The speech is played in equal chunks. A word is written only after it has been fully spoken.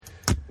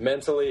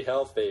mentally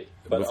healthy,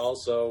 but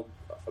also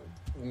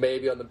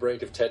maybe on the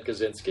brink of Ted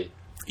Kaczynski.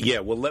 Yeah,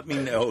 well, let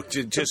me know.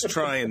 Just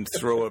try and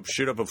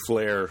shoot up a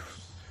flare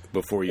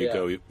before you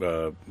go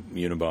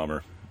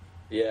Unabomber.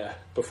 Yeah,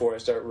 before I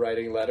start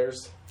writing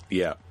letters.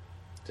 Yeah.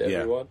 To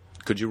everyone.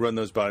 Could you run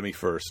those by me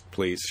first,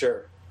 please?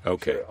 Sure.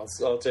 Okay. Sure.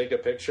 I'll take a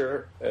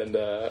picture and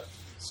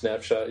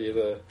snapshot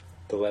you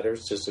the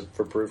letters just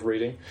for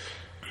proofreading.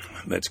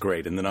 That's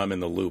great. And then I'm in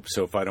the loop,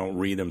 so if I don't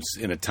read them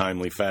in a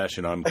timely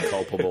fashion, I'm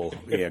culpable.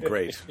 Yeah,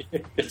 great.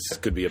 This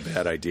could be a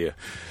bad idea.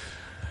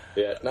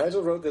 Yeah,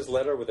 Nigel wrote this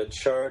letter with a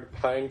charred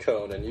pine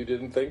cone, and you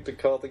didn't think to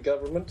call the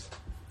government?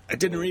 I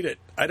didn't read it.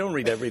 I don't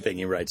read everything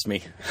he writes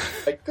me.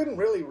 I couldn't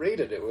really read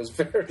it. It was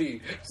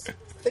very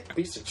thick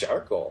piece of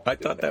charcoal. I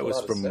thought that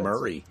was from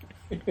Murray.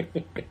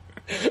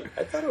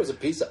 I thought it was a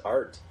piece of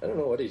art. I don't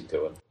know what he's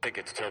doing. I think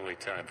it's totally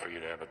time for you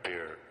to have a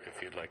beer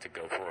if you'd like to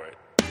go for it.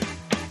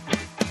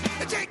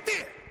 Take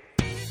this!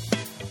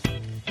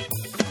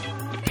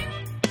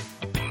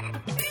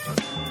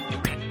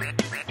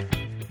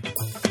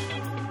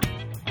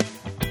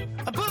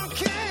 A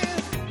pumpkin!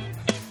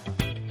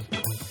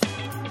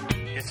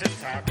 It's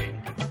just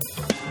talking.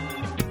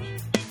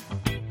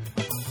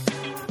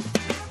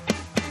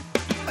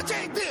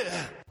 Take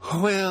this!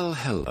 Well,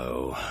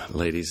 hello,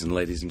 ladies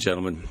and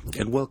gentlemen,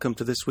 and welcome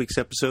to this week's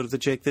episode of the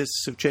Jake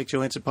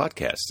Johansson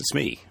podcast. It's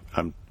me.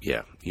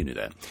 You knew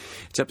that.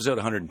 It's episode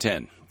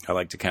 110. I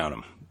like to count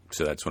them,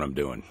 so that's what I'm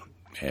doing.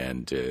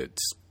 And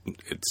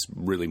it's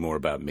really more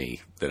about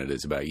me than it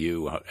is about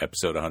you,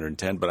 episode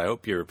 110. But I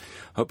hope you're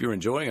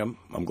enjoying them.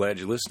 I'm glad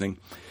you're listening.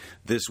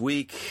 This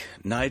week,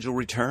 Nigel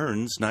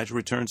returns. Nigel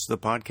returns to the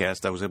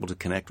podcast. I was able to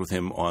connect with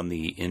him on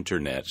the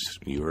internet.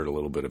 You heard a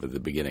little bit of it at the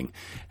beginning.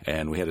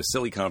 And we had a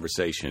silly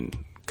conversation,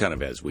 kind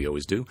of as we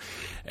always do.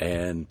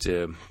 And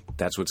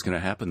that's what's going to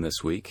happen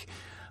this week.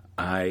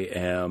 I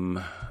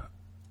am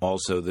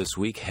also this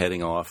week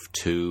heading off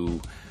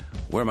to...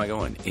 Where am I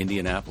going?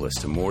 Indianapolis,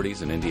 to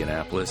Morty's in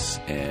Indianapolis.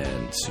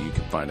 And so you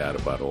can find out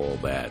about all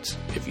that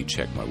if you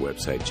check my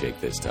website,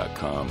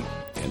 jakethis.com,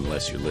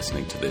 unless you're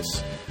listening to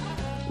this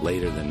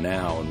later than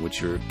now, in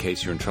which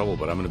case you're in trouble.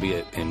 But I'm going to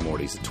be in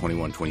Morty's the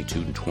 21,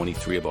 22, and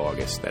 23 of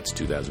August. That's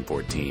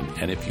 2014.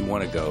 And if you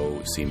want to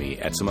go see me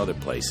at some other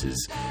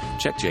places,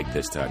 check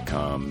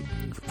jakethis.com.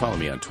 Follow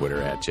me on Twitter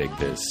at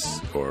jakethis,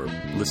 or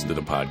listen to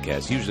the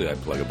podcast. Usually I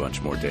plug a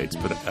bunch more dates,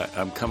 but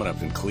I'm coming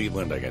up in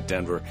Cleveland. I got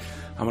Denver.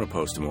 I'm going to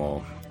post them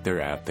all.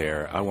 They're out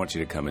there. I want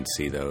you to come and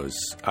see those.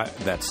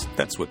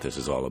 That's what this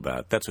is all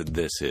about. That's what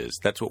this is.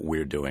 That's what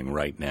we're doing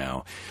right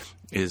now,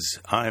 is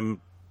I'm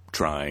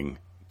trying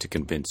to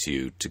convince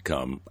you to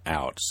come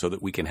out so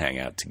that we can hang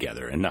out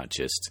together and not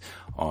just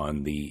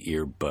on the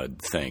earbud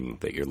thing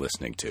that you're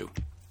listening to.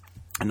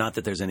 And not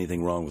that there's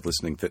anything wrong with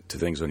listening to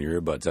things on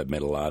your earbuds. I've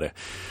met a lot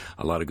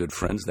of good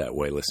friends that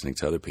way, listening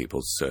to other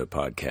people's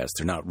podcasts.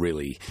 They're not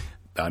really.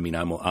 I mean,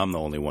 I'm the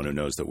only one who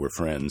knows that we're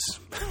friends.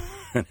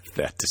 If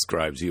that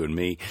describes you and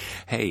me,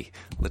 hey,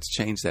 let's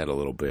change that a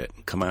little bit.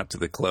 Come out to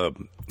the club.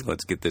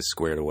 Let's get this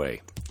squared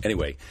away.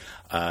 Anyway,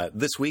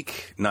 this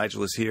week,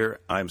 Nigel is here.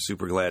 I'm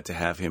super glad to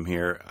have him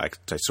here. I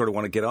sort of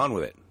want to get on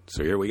with it.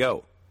 So here we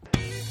go. I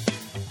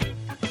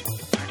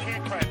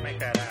can't quite make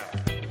that out.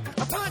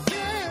 A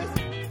pumpkin!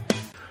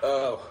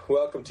 Oh,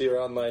 welcome to your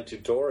online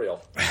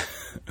tutorial.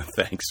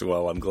 Thanks.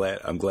 Well, I'm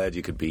glad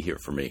you could be here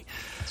for me.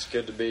 It's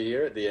good to be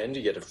here. At the end,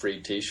 you get a free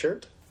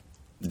T-shirt.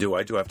 Do I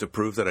have to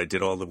prove that I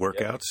did all the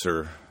workouts,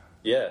 or?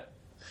 Yeah.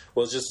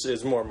 Well,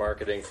 it's more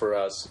marketing for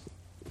us.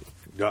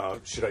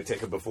 Should I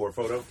take a before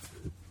photo?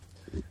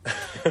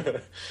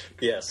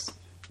 Yes.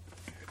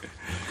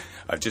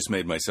 I've just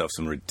made myself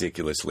some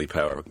ridiculously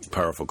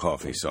powerful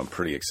coffee, so I'm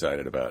pretty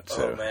excited about it.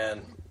 Oh,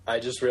 man. I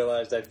just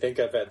realized I think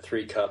I've had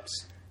 3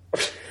 cups.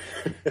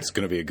 It's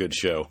going to be a good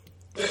show.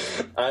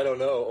 I don't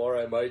know, or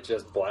I might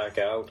just black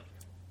out.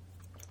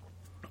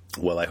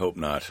 Well, I hope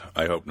not.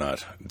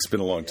 It's been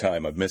a long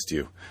time. I've missed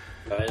you.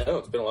 I know.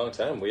 It's been a long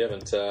time. We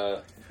haven't...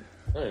 I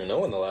don't even know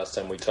when the last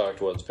time we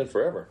talked was. It's been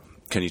forever.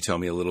 Can you tell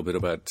me a little bit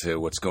about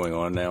what's going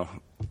on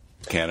now?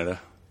 Canada?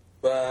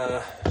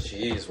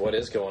 Jeez, what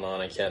is going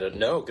on in Canada?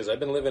 No, because I've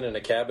been living in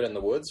a cabin in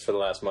the woods for the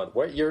last month.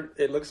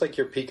 It looks like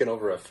you're peeking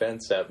over a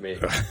fence at me.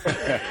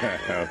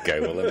 Okay,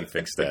 well, let me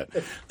fix that.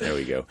 There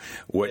we go.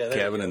 What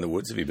cabin in the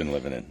woods have you been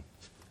living in?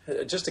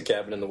 Just a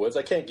cabin in the woods.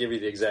 I can't give you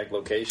the exact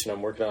location.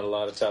 I'm working on a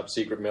lot of top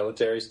secret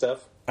military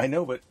stuff. I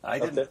know, but I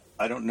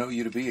don't know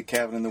you to be a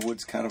cabin in the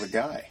woods kind of a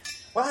guy.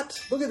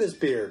 What? Look at this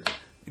beard.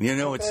 You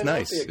know, it's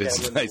nice.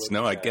 It's nice.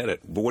 No, I get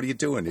it. But what are you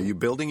doing? Are you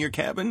building your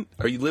cabin?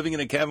 Are you living in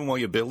a cabin while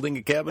you're building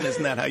a cabin?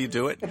 Isn't that how you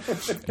do it?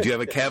 Do you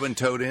have a cabin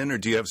towed in, or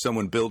do you have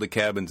someone build a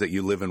cabin that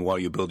you live in while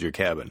you build your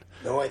cabin?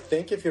 No, I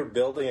think if you're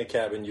building a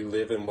cabin, you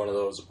live in one of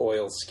those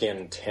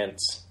oilskin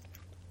tents.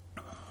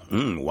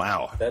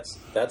 Wow.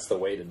 That's the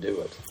way to do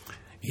it.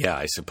 Yeah,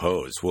 I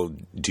suppose. Well,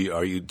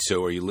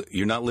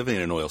 you're not living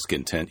in an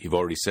oilskin tent. You've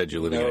already said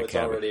you're living in a cabin. No,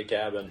 it's already a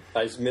cabin.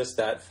 I missed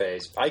that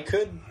phase. I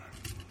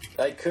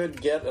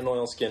could get an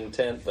oilskin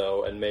tent,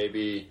 though, and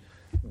maybe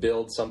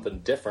build something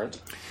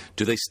different.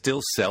 Do they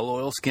still sell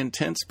oilskin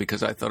tents?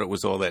 Because I thought it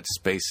was all that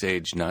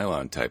space-age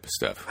nylon type of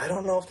stuff. I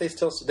don't know if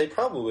they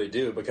probably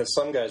do, because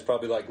some guys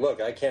probably like,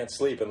 look, I can't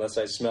sleep unless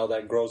I smell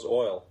that gross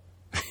oil.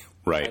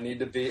 Right. I need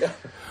to be.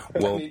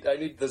 Well, I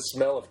need the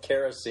smell of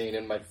kerosene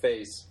in my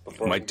face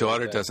before. My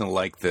daughter doesn't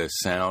like the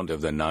sound of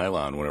the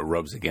nylon when it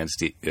rubs against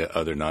the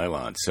other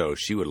nylon, so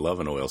she would love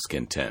an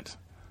oilskin tent.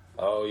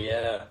 Oh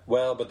yeah.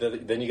 Well, but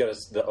then you got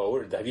the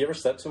odor. Have you ever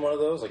slept in one of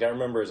those? Like I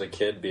remember as a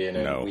kid being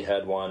in. No. We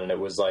had one, and it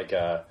was like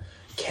a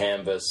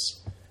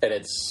canvas, and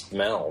it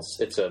smells.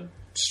 It's a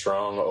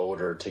strong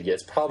odor to get.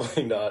 It's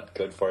probably not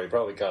good for you. It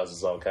probably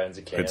causes all kinds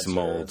of cancer. It's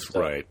mold,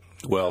 right?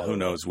 Well, who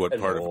knows what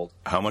part of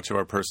how much of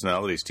our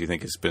personalities do you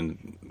think has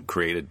been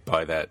created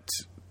by that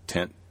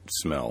tent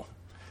smell?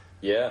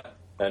 Yeah,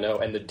 I know,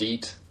 and the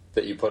DEET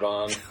that you put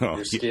on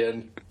your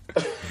skin.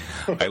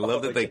 I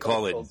love that they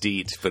call it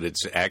DEET, but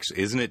it's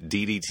actually isn't it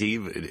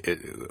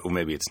DDT? Or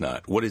maybe it's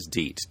not. What is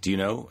DEET? Do you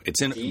know?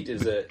 DEET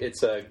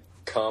is a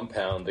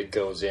compound that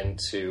goes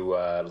into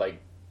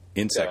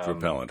insect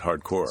repellent,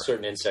 hardcore.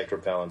 Certain insect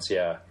repellents,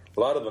 yeah. A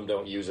lot of them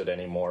don't use it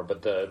anymore,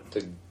 but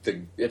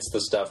it's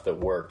the stuff that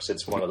works.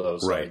 It's one of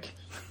those, right.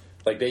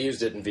 Like they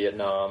used it in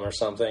Vietnam or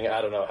something.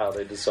 I don't know how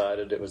they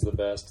decided it was the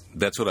best.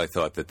 That's what I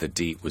thought, that the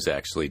DEET was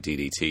actually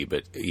DDT,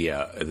 but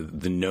yeah,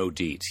 the no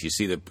DEET. You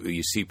see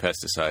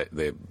pesticide,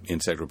 the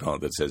insect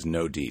repellent that says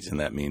no DEET, and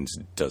that means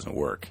it doesn't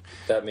work.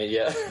 That means,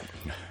 yeah,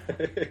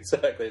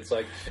 exactly. It's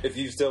like if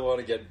you still want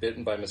to get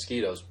bitten by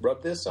mosquitoes,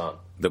 rub this on.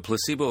 The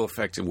placebo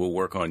effect will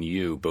work on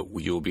you, but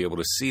you'll be able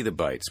to see the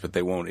bites, but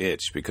they won't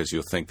itch because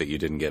you'll think that you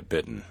didn't get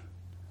bitten.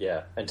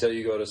 Yeah, until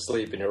you go to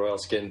sleep in your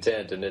oilskin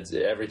tent and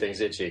everything's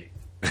itchy.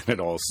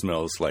 It all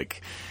smells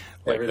like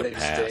everything the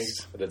past.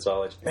 Stinks, but it's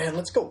all itchy. Man,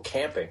 let's go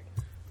camping.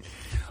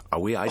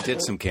 I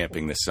did some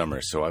camping this summer,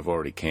 so I've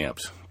already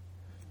camped.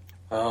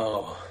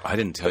 Oh, I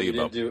didn't tell you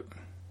about.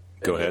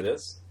 Go ahead.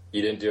 This?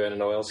 You didn't do it in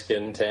an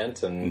oilskin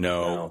tent, and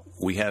no,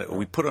 we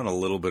put on a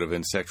little bit of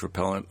insect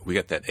repellent. We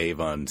got that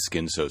Avon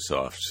Skin So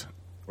Soft.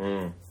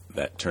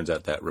 That turns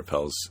out that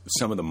repels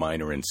some of the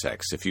minor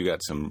insects. If you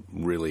got some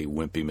really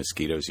wimpy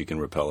mosquitoes, you can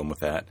repel them with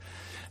that.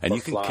 And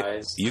you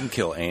can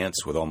kill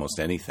ants with almost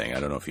anything.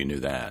 I don't know if you knew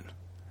that.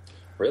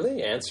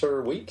 Really? Ants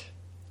are weak?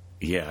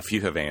 Yeah, if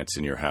you have ants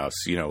in your house,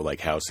 like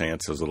house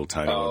ants, those little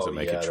tiny ones that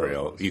make a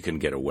trail, you can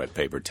get a wet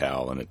paper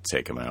towel and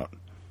take them out.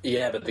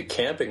 Yeah, but the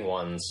camping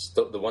ones,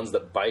 the ones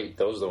that bite,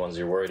 those are the ones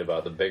you're worried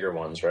about, the bigger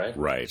ones, right?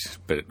 Right,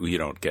 but you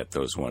don't get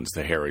those ones,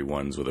 the hairy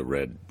ones with a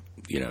red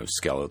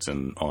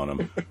skeleton on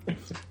them.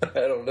 I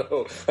don't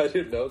know. I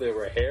didn't know they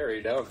were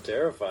hairy. Now I'm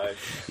terrified.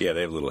 Yeah,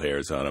 they have little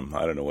hairs on them.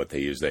 I don't know what they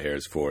use the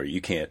hairs for.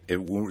 You can't.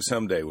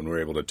 Someday when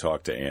we're able to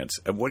talk to ants,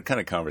 what kind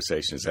of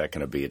conversation is that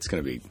going to be? It's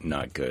going to be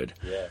not good.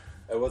 Yeah.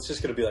 Well, it's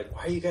just going to be like,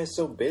 why are you guys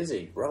so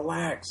busy?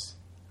 Relax.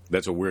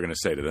 That's what we're going to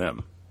say to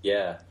them.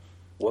 Yeah.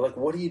 Well,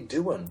 what are you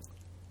doing?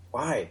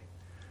 Why?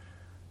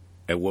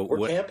 And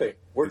we're camping.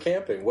 We're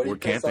camping. What are we're you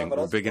camping.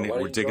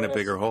 We're digging a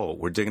bigger hole.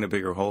 We're digging a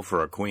bigger hole for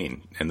our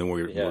queen, and then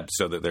we're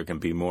so that there can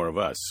be more of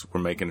us.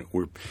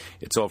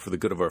 It's all for the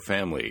good of our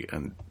family,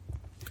 and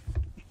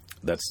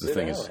that's the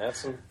thing.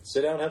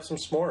 Sit down, have some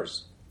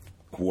s'mores.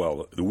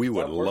 Well, we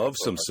would love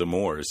some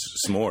s'mores.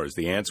 S'mores.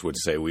 The ants would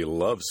say, we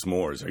love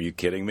s'mores. Are you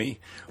kidding me?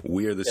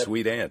 We are the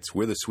sweet ants.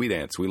 We're the sweet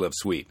ants. We love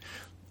sweet.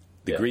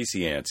 The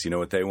greasy ants, you know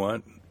what they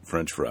want?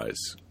 French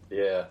fries.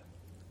 Yeah.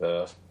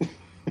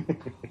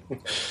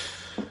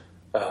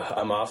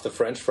 I'm off the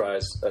French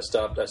fries. I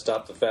stopped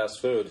the fast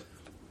food.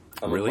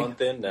 I'm really? A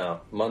month in now.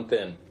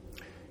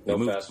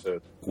 No fast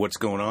food. What's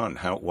going on?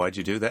 Why'd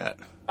you do that?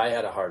 I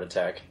had a heart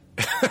attack.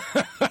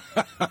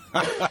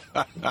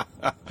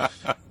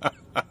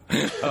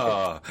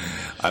 Oh,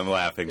 I'm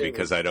laughing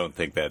because I don't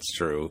think that's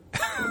true.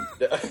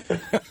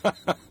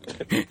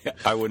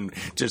 I wouldn't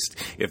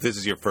if this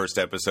is your first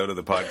episode of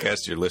the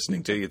podcast you're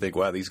listening to, you think,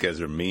 wow, these guys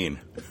are mean.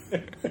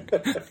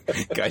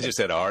 Guy just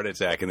had a heart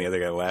attack and the other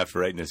guy laughed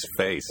right in his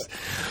face.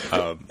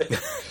 Yeah,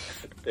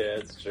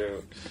 it's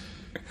true.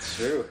 It's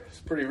true. It's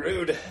pretty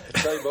rude. I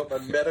tell you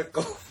about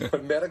my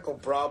medical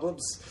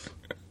problems.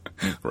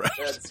 Right.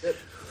 That's it.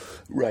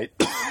 Right.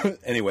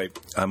 Anyway,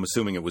 I'm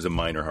assuming it was a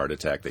minor heart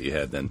attack that you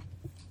had then.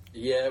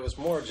 Yeah, it was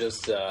more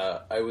just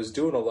I was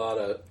doing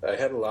I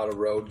had a lot of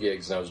road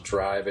gigs, and I was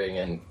driving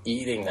and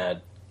eating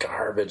that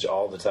garbage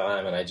all the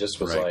time, and I just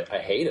was like, I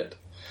hate it.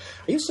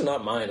 I used to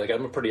not mind. Like,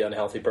 I'm a pretty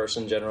unhealthy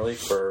person generally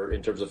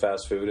in terms of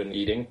fast food and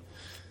eating.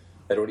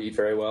 I don't eat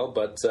very well,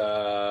 but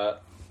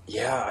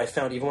yeah, I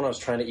found even when I was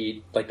trying to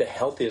eat, like the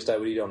healthiest I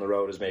would eat on the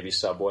road is maybe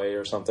Subway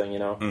or something,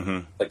 Mm-hmm.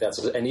 Like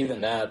and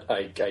even that,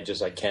 I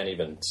can't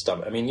even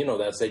stomach. I mean,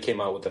 they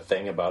came out with the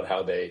thing about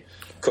how they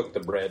cook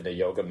the bread in a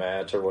yoga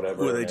mat or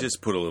whatever. Well, they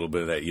just put a little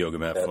bit of that yoga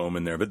mat foam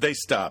in there, but they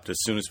stopped as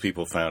soon as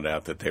people found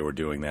out that they were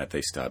doing that.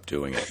 They stopped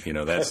doing it.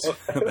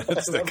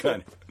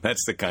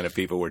 That's the kind of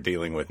people we're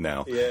dealing with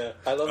now. Yeah,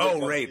 I love.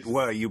 Oh, right.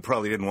 Well, you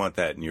probably didn't want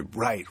that, and you're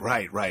right.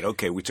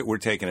 Okay, we're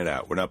taking it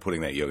out. We're not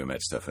putting that yoga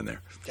mat stuff in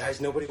there.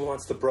 Guys, nobody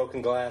wants the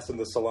broken glass and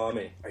the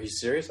salami. Are you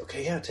serious?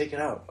 Okay, yeah, take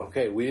it out.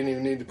 Okay, we didn't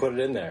even need to put it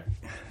in there.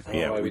 I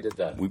don't know why we did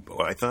that.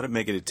 I thought it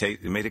made it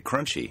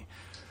crunchy.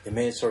 It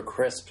made it sort of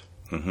crisp.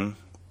 Mm-hmm.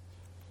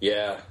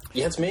 Yeah.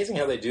 Yeah, it's amazing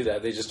how they do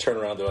that. They just turn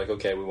around, they're like,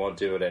 okay, we won't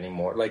do it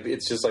anymore. Like,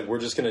 it's just like, we're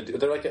just going to do...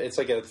 They're like, it's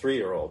like a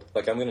 3-year-old.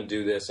 Like, I'm going to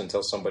do this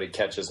until somebody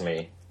catches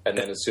me, and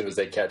then as soon as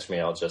they catch me,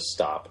 I'll just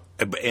stop.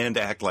 And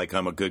act like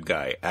I'm a good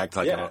guy. Act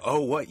like I'm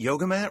what,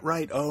 yoga mat?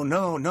 Right. Oh,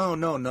 no.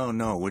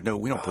 We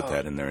don't put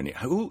that in there.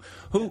 Who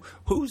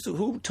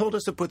told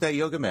us to put that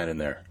yoga mat in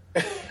there?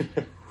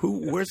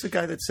 Where's the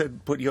guy that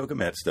said put yoga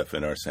mat stuff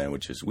in our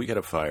sandwiches? We got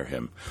to fire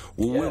him.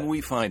 When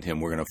we find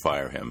him, we're going to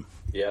fire him.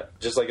 Yeah,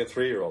 just like a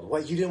 3-year-old.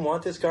 What, you didn't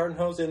want this garden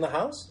hose in the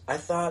house? I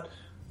thought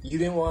you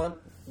didn't want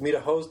me to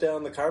hose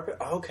down the carpet?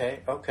 Okay.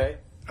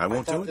 I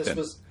won't do it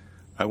then.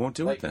 I won't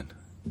do it then.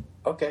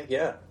 Okay,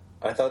 yeah.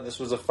 I thought this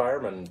was a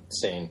fireman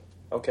scene.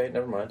 Okay,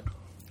 never mind.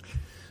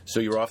 So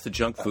you're off the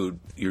junk food.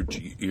 You're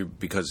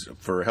because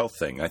for a health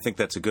thing. I think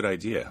that's a good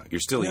idea.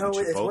 You're still eating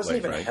Chipotle, it wasn't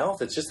even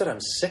health. It's just that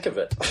I'm sick of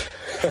it.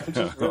 I'm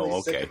just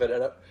really sick of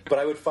it. But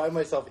I would find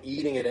myself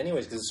eating it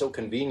anyways because it's so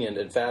convenient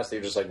and fast.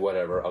 You're just like,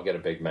 whatever. I'll get a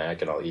Big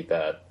Mac and I'll eat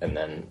that, and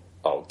then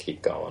I'll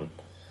keep going.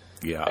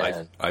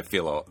 Yeah, I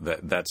feel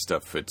that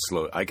stuff. It's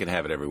slow. I can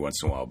have it every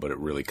once in a while, but it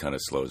really kind of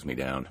slows me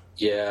down.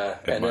 Yeah,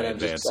 and then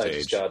I stage.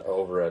 just got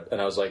over it,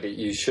 and I was like,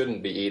 you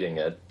shouldn't be eating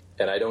it,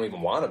 and I don't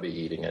even want to be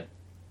eating it.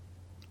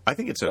 I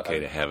think it's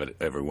okay to have it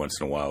every once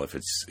in a while if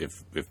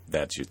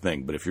that's your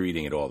thing. But if you're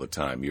eating it all the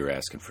time, you're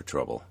asking for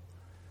trouble.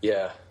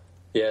 Yeah.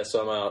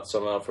 So I'm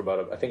out for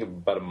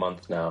about a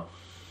month now.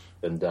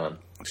 Been done.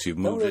 So you've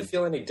moved. I don't really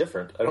feel any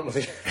different. I don't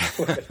really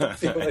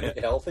feel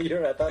any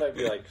healthier. I thought I'd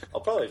be like,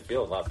 I'll probably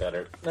feel a lot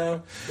better.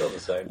 No, still the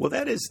same. Well,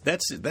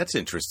 that's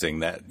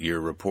interesting. That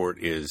your report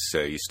is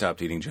you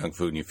stopped eating junk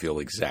food and you feel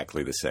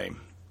exactly the same.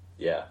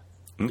 Yeah.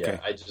 Okay.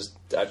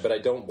 Yeah. But I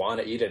don't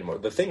want to eat anymore.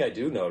 The thing I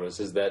do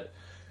notice is that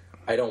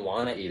I don't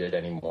want to eat it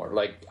anymore.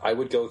 Like, I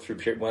would go through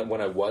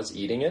when I was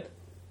eating it,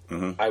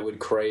 I would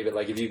crave it.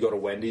 Like, if you go to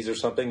Wendy's or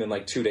something, then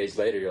like 2 days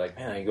later, you're like,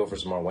 man, I can go for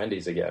some more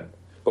Wendy's again.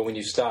 But when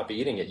you stop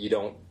eating it, you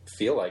don't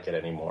feel like it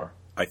anymore.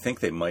 I think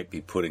they might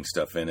be putting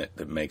stuff in it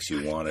that makes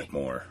you want it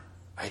more.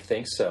 I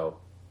think so.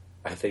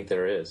 I think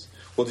there is.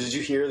 Well, did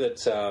you hear that,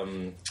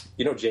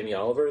 Jamie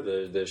Oliver,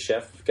 the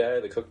chef guy,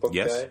 the cookbook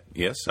guy?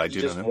 Yes, I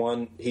do know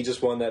him. He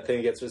just won that thing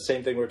against the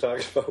same thing we were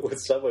talking about with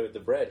Subway with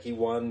the bread. He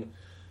won...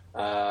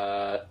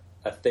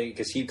 I think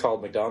because he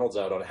called McDonald's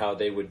out on how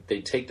they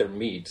take their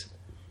meat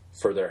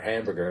for their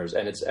hamburgers,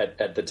 and it's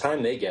at the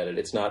time they get it,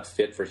 it's not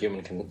fit for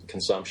human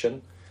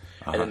consumption,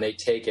 and then they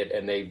take it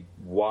and they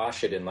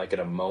wash it in like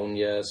an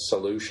ammonia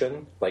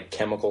solution, like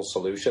chemical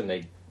solution.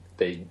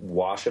 They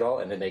wash it all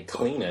and then they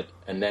clean it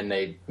and then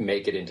they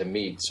make it into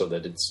meat so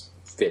that it's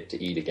fit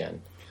to eat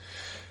again.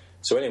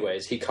 So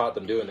anyways, he caught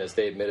them doing this.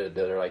 They admitted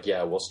that they're like,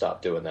 yeah, we'll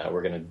stop doing that.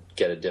 We're going to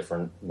get a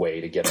different way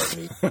to get our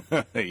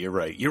meat. You're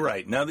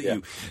right. Now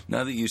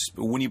that you,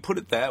 when you put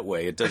it that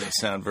way, it doesn't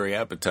sound very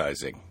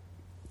appetizing.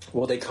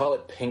 Well, they call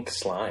it pink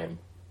slime.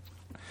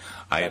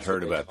 I had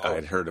heard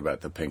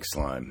about the pink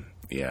slime.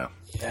 Yeah.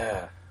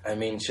 Yeah. I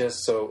mean,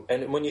 just so,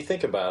 and when you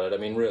think about it, I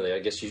mean, really, I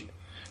guess you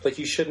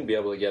shouldn't be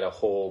able to get a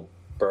whole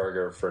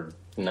burger for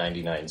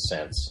 99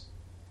 cents.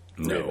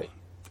 Really. No.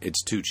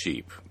 It's too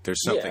cheap.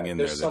 There's something in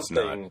there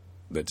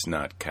that's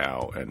not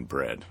cow and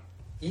bread.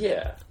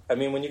 Yeah. I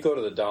mean, when you go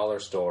to the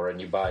dollar store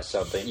and you buy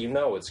something, you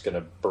know it's going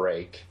to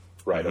break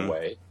right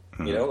away.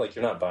 Mm-hmm. You know, like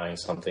you're not buying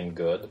something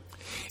good.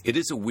 It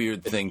is a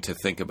weird thing to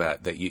think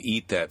about, that you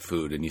eat that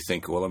food and you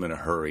think, well, I'm in a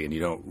hurry, and you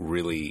don't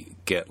really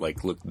get,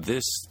 like, look,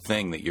 this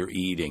thing that you're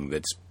eating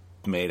that's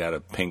made out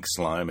of pink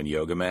slime and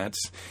yoga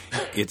mats,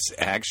 it's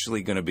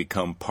actually going to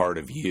become part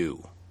of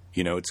you.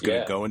 You know, it's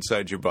going to go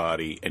inside your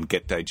body and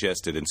get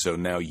digested, and so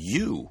now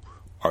you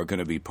are going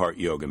to be part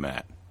yoga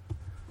mat.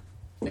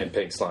 And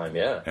pink slime,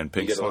 yeah. And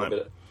pink slime.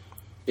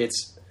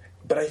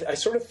 But I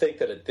sort of think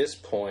that at this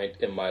point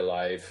in my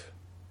life,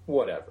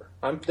 whatever.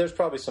 There's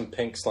probably some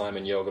pink slime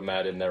and yoga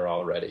mat in there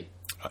already.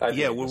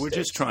 We're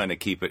just trying to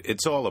keep it.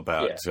 It's all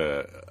about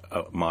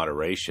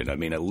moderation. I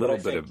mean, a little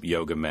bit of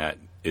yoga mat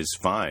is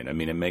fine. I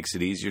mean, it makes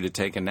it easier to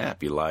take a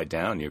nap. You lie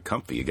down, you're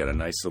comfy. You got a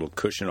nice little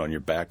cushion on your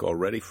back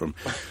already from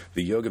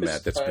the yoga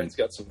mat that's been. It's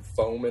got some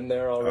foam in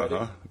there already.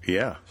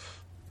 Yeah.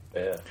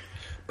 Yeah.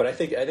 But I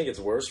think it's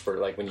worse for,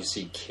 like, when you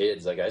see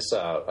kids. Like, I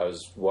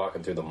was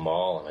walking through the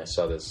mall and I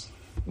saw this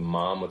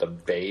mom with a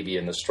baby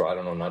in the store. I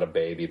don't know, not a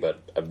baby, but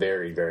a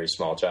very, very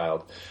small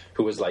child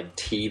who was like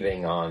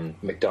teething on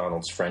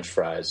McDonald's French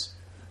fries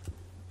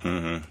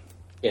in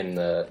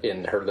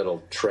her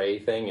little tray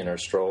thing in her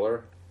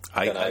stroller.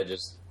 I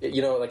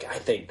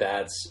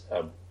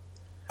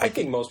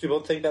think most people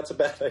think that's a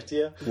bad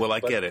idea. Well, I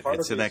get it.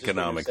 It's an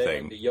economic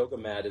thing. The yoga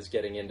mat is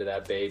getting into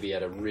that baby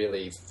at a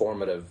really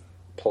formative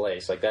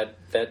place. Like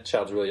that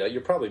child's really,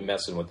 you're probably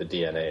messing with the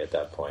DNA at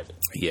that point.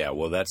 Yeah,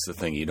 well, that's the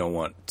thing. You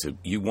want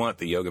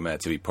the yoga mat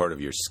to be part of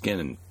your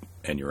skin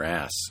and your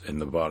ass and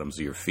the bottoms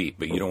of your feet,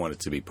 but you don't want it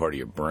to be part of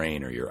your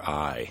brain or your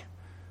eye.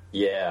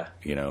 Yeah.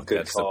 Good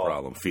that's call. the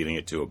problem, feeding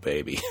it to a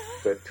baby.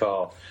 Good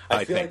call.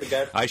 I feel like the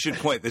guy... I should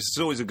point, this is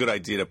always a good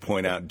idea to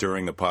point out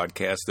during the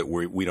podcast that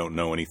we don't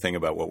know anything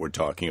about what we're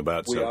talking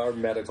about. We are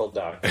medical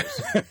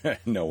doctors.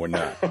 No, we're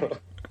not.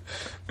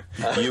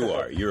 You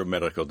are. You're a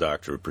medical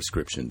doctor of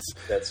prescriptions.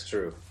 That's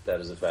true.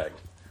 That is a fact.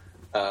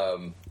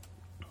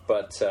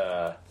 But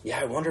I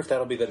wonder if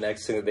that'll be the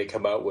next thing that they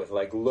come out with.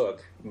 Like,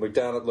 look,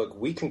 McDonald's, look,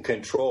 we can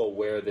control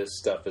where this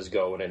stuff is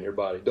going in your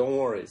body. Don't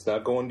worry. It's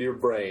not going to your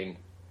brain.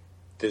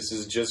 This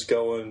is just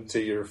going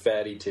to your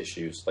fatty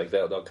tissues. Like,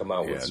 they'll come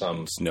out with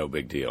some... It's no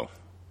big deal.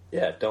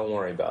 Yeah, don't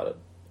worry about it.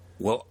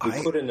 Well, we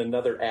put in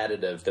another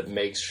additive that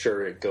makes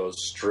sure it goes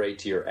straight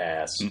to your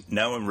ass.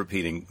 Now I'm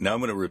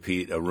going to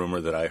repeat a rumor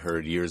that I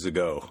heard years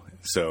ago,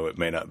 so it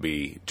may not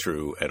be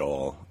true at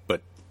all.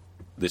 But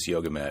this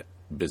yoga mat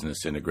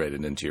business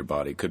integrated into your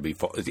body could be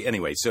false.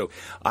 Anyway, so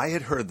I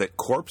had heard that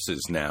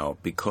corpses now,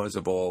 because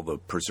of all the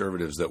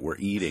preservatives that we're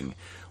eating,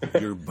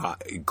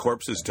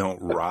 corpses don't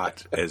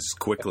rot as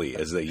quickly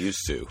as they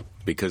used to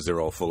because they're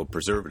all full of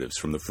preservatives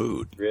from the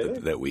food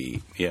that we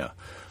eat. Yeah.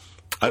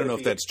 I don't know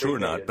if that's true or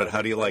not, but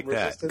how do you like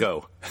that?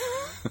 Go.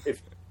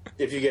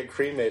 If you get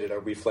cremated, are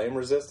we flame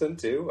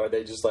resistant too? Are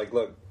they just like,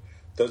 look,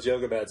 those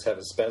yoga mats have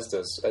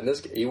asbestos, and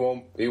he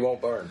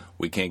won't burn.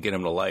 We can't get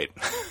him to light.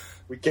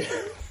 We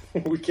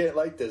can't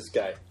light this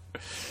guy.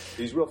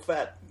 He's real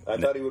fat. I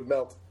thought he would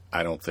melt.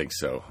 I don't think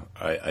so.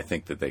 I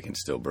think that they can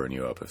still burn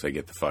you up if they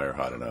get the fire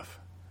hot enough.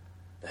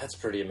 That's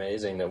pretty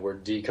amazing that we're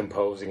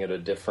decomposing at a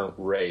different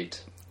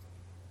rate.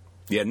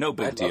 Yeah, no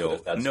big deal.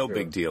 No true.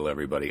 Big deal,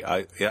 everybody.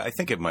 I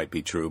think it might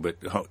be true, but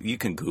you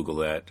can Google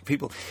that.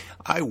 People,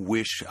 I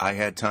wish I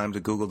had time to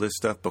Google this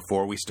stuff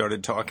before we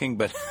started talking,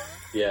 but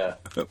yeah,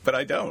 but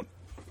I don't.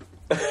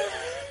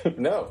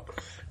 No.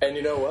 And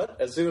you know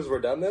what? As soon as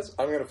we're done this,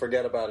 I'm going to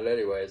forget about it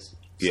anyways.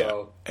 Yeah,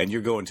 so, and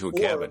you're going to a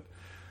cabin.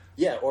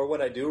 Yeah, or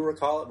when I do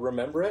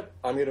remember it,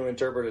 I'm going to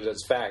interpret it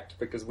as fact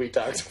because we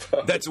talked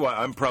about That's why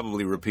I'm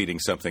probably repeating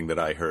something that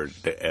I heard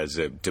as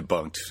a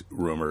debunked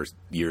rumor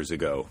years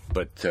ago.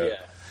 But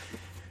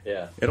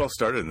yeah, it all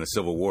started in the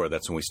Civil War.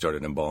 That's when we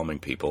started embalming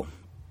people.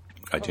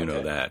 I do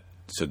know that.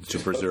 So to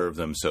preserve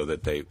them so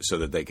that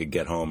they could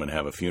get home and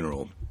have a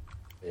funeral.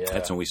 Yeah.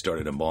 That's when we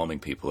started embalming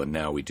people, and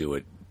now we do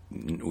it.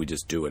 We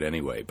just do it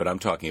anyway. But I'm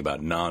talking about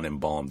the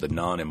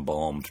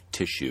non-embalmed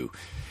tissue.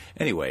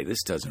 Anyway,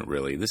 that's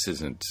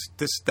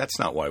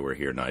not why we're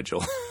here,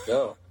 Nigel.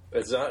 No,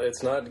 it's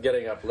not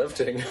getting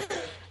uplifting.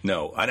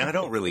 No, and I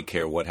don't really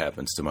care what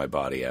happens to my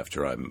body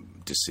after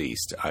I'm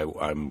deceased.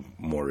 I'm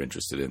more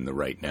interested in the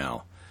right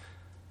now.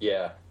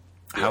 Yeah.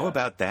 How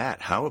about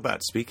that? How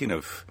about, speaking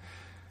of...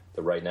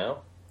 The right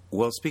now?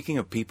 Well, speaking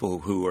of people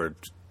who are,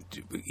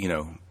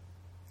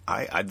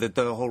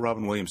 the whole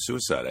Robin Williams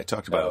suicide, I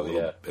talked about it a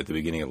little at the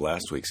beginning of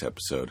last week's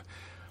episode.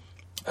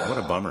 What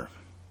a bummer.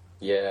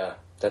 Yeah,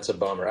 that's a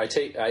bummer. I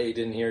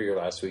didn't hear your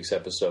last week's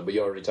episode, but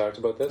you already talked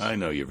about this? I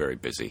know you're very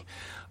busy.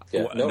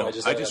 Yeah,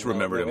 I just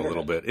remembered him a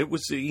little bit. It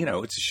was,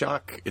 it's a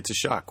shock. It's a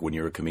shock when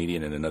you're a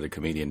comedian and another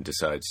comedian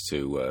decides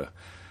to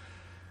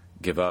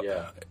give up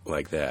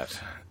like that.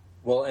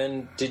 Well,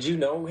 and did you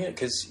know him?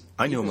 Because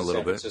I knew him a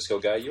little bit. San Francisco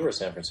guy. You were a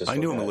San Francisco guy.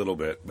 I knew him a little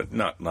bit, but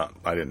not.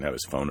 I didn't have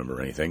his phone number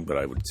or anything, but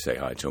I would say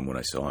hi to him when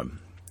I saw him.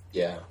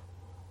 Yeah.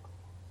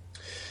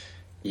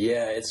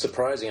 Yeah, it's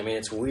surprising. I mean,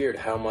 it's weird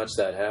how much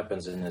that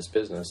happens in this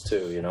business,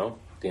 too,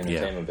 The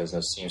entertainment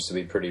business seems to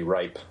be pretty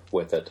ripe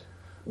with it,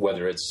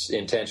 whether it's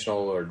intentional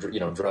or,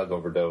 drug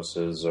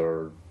overdoses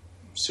or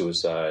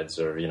suicides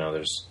or,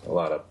 there's a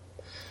lot of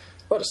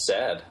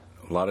sad.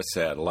 A lot of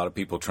sad. A lot of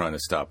people trying to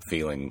stop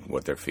feeling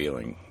what they're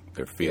feeling.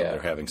 They're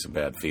having some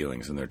bad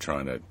feelings, and they're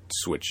trying to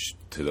switch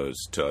to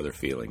other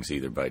feelings,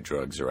 either by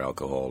drugs or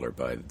alcohol or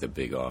by the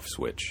big off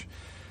switch.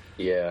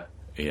 Yeah.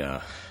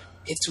 Yeah.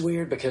 It's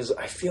weird because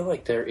I feel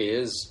like there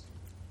is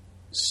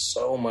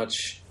so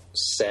much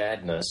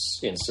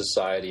sadness in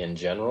society in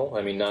general.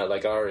 I mean, not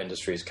like our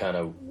industry is kind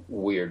of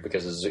weird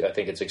because I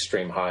think it's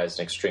extreme highs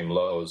and extreme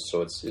lows,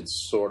 so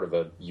it's sort of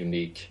a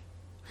unique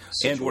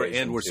situation.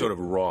 And we're sort of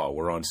raw.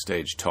 We're on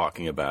stage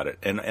talking about it,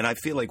 and I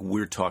feel like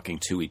we're talking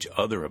to each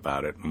other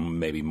about it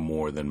maybe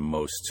more than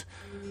most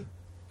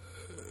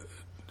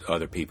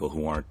other people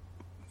who aren't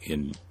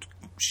in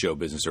show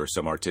business or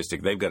some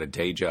artistic. They've got a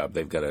day job.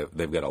 They've got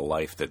a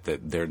life that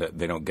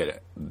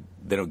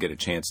they don't get a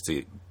chance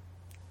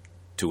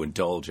to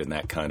indulge in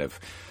that kind of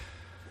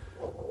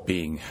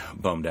being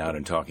bummed out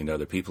and talking to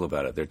other people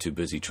about it. They're too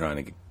busy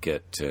trying to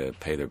get to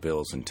pay their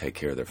bills and take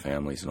care of their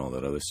families and all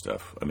that other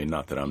stuff. I mean,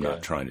 not that I'm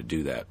not trying to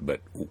do that,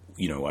 but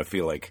I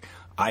feel like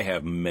I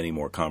have many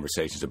more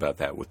conversations about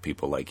that with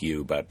people like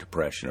you about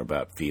depression or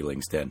about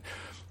feelings than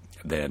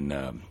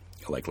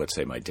like, let's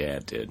say, my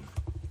dad did.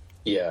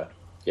 Yeah.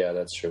 Yeah,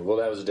 that's true. Well,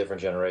 that was a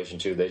different generation,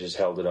 too. They just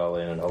held it all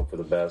in and hoped for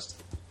the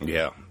best.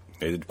 Yeah.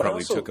 It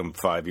probably took them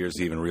 5 years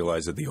to even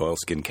realize that the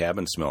oilskin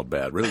cabin smelled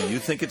bad. Really? You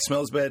think it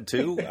smells bad,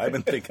 too? I've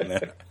been thinking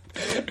that.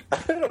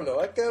 I don't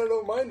know. I kind of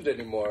don't mind it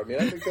anymore. I mean,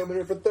 I've been coming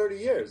here for 30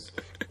 years.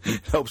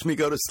 Helps me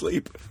go to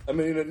sleep. I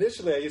mean,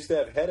 initially I used to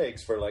have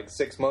headaches for like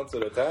 6 months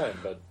at a time,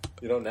 but...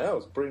 Now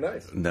it's pretty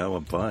nice. No,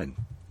 I'm fine.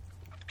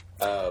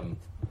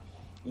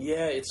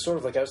 Yeah, it's sort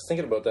of like I was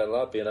thinking about that a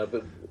lot, being up,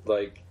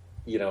 like,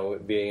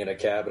 being in a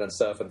cabin and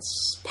stuff, and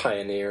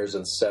pioneers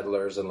and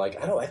settlers, and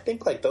I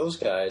think like those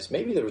guys.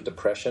 Maybe there was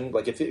depression.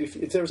 Like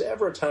if there was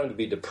ever a time to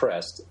be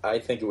depressed, I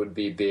think it would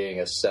be being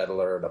a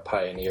settler and a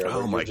pioneer.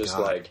 Oh my just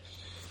God. like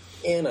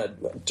in a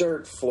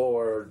dirt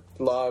floor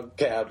log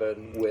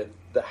cabin with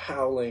the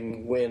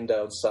howling wind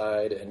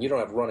outside, and you don't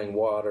have running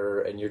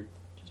water, and you're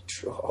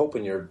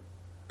hoping your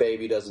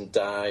baby doesn't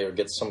die or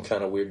gets some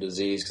kind of weird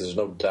disease because there's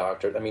no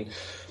doctor. I mean,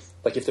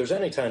 like if there's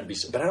any time to be,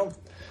 but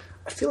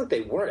I feel like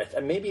they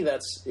weren't. Maybe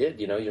that's it.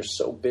 You're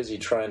so busy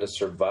trying to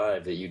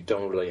survive that you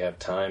don't really have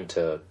time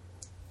to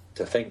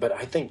think. But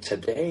I think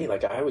today,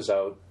 like I was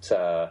out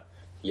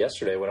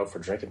yesterday, I went out for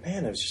drinking.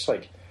 Man, it was just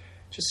like,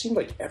 just seemed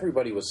like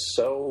everybody was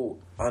so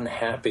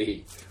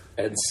unhappy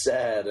and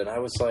sad, and I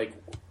was like,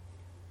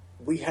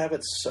 we have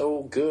it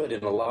so good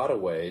in a lot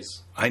of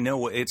ways. I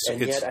know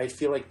yet I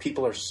feel like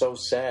people are so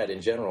sad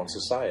in general in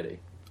society.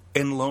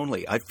 And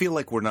lonely. I feel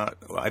like we're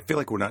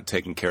not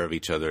taking care of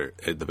each other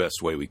the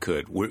best way we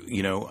could.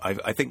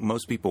 I think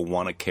most people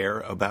want to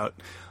care about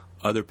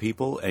other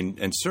people,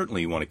 and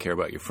certainly you want to care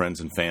about your friends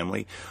and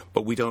family,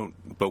 but we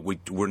don't. But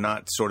we're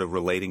not sort of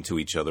relating to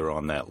each other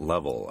on that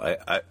level.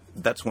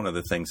 That's one of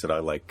the things that I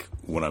like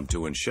when I'm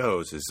doing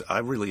shows is I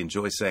really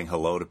enjoy saying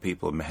hello to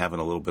people and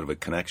having a little bit of a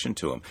connection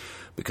to them,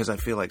 because I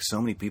feel like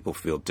so many people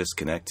feel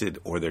disconnected,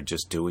 or they're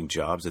just doing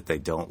jobs that they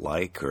don't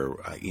like, or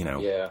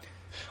Yeah.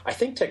 I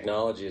think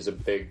technology is a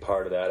big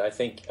part of that. I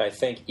think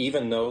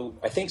even though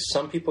I think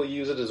some people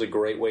use it as a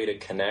great way to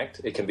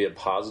connect, it can be a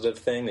positive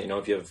thing. That,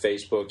 if you have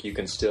Facebook, you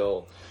can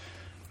still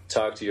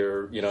talk to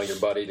your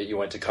buddy that you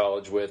went to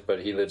college with,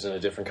 but he lives in a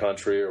different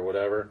country or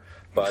whatever.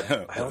 But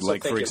I also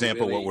like, think for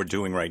example, really, what we're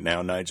doing right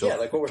now, Nigel. Yeah,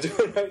 like what we're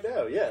doing right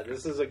now. Yeah,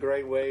 this is a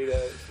great way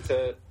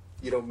to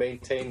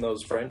maintain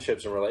those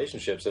friendships and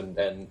relationships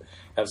and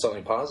have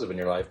something positive in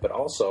your life, but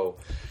also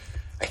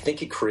I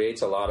think it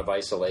creates a lot of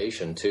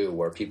isolation, too,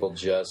 where people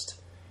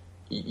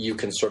you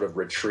can sort of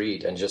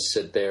retreat and just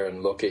sit there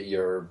and look at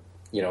your,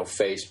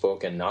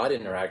 Facebook and not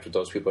interact with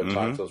those people and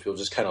talk to those people,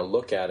 just kind of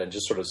look at it and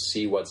just sort of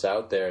see what's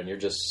out there. And you're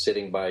just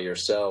sitting by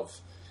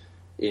yourself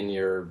in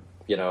your,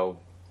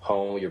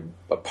 home, your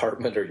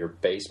apartment or your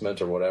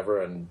basement or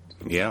whatever, and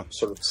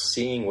sort of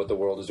seeing what the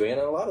world is doing.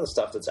 And a lot of the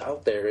stuff that's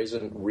out there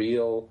isn't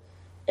real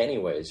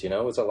anyways,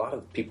 It's a lot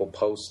of people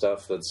post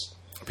stuff that's...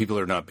 People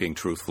are not being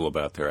truthful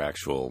about their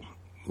actual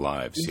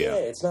lives. Yeah,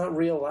 it's not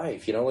real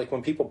life. Like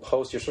when people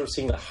post, you're sort of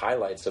seeing the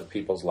highlights of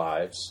people's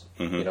lives.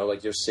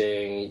 Like you're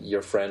seeing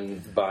your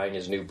friend buying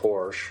his new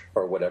Porsche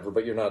or whatever,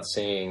 but you're not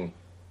seeing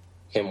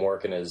him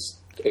working his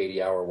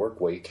 80-hour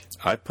work week.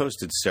 I've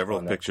posted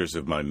several pictures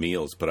of my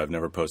meals, but I've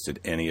never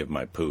posted any of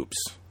my poops.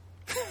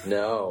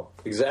 No,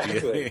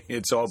 exactly.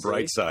 It's all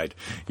bright side.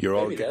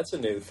 Maybe that's a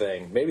new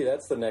thing. Maybe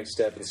that's the next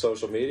step in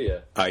social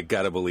media. I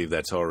got to believe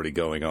that's already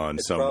going on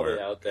somewhere. Probably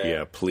out there.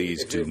 Yeah,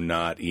 please do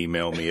not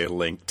email me a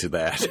link to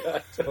that.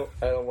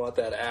 I don't want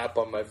that app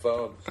on my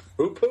phone.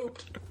 Who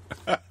pooped?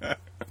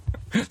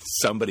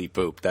 Somebody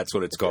pooped. That's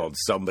what it's called.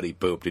 Somebody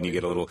pooped, and you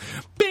get a little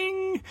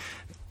bing.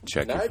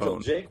 Check your Nigel,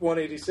 phone. Jake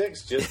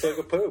 186 just took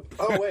a poop.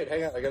 Oh, wait,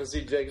 hang on. I got to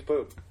see Jake's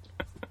poop.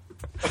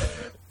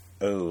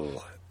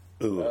 Oh.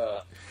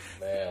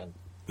 Man.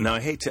 Now,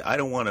 I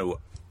don't want to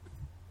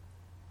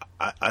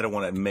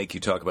make you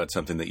talk about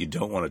something that you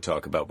don't want to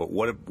talk about, but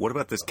what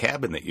about this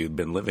cabin that you've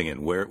been living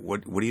in? What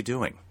are you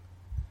doing?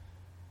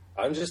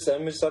 I'm just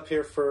up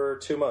here for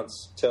 2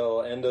 months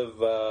till end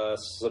of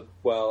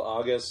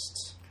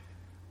August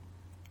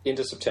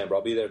into September.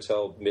 I'll be there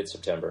till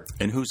mid-September.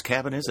 And whose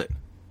cabin is it?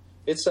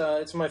 It's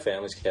my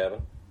family's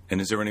cabin.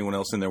 And is there anyone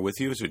else in there with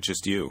you, or is it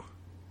just you?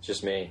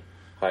 Just me,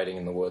 hiding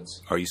in the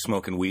woods. Are you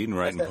smoking weed and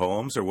writing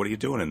poems, or what are you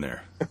doing in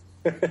there?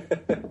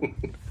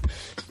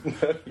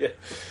 Yeah,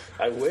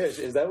 I wish.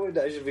 Is that what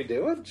I should be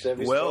doing?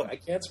 I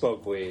can't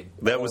smoke weed.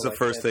 That was the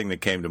first thing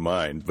that came to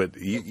mind. But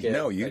you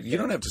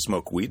don't have to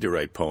smoke weed to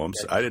write poems.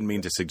 I didn't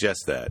mean to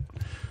suggest that.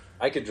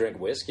 I could drink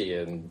whiskey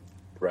and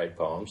write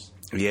poems.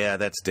 Yeah,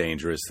 that's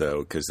dangerous,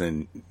 though, because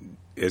then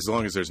as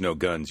long as there's no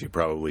guns, you're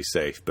probably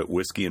safe. But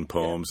whiskey and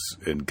poems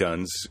and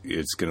guns,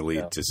 it's going to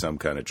lead to some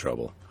kind of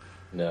trouble.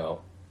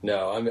 No.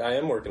 I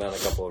am working on a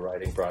couple of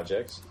writing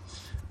projects.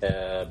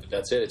 But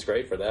that's it. It's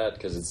great for that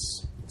because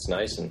it's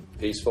nice and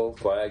peaceful.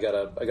 I got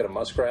a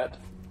muskrat to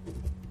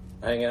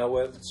hang out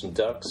with, some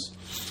ducks.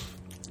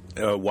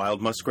 A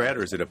wild muskrat,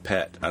 or is it a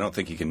pet? I don't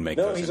think you can make.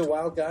 No, he's a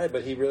wild guy,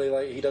 but he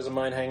really he doesn't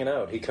mind hanging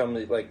out. He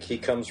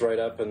comes right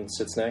up and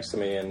sits next to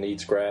me and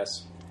eats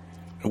grass.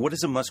 What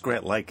is a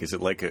muskrat like? Is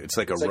it like it's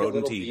like a rodent? Like a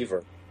little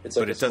beaver.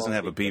 But it doesn't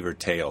have a beaver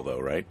tail, though,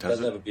 right? It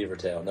doesn't have a beaver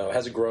tail. No, it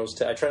has a gross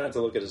tail. I try not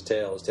to look at his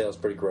tail. His tail's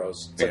pretty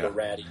gross. It's like a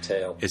ratty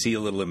tail. Is he a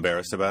little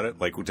embarrassed about it?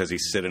 Like, does he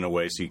sit in a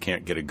way so you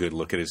can't get a good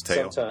look at his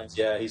tail? Sometimes,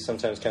 yeah. He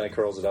sometimes kind of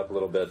curls it up a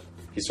little bit.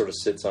 He sort of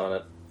sits on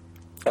it.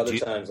 Other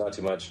times, not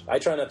too much. I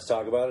try not to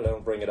talk about it. I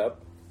don't bring it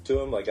up to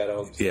him. Like, I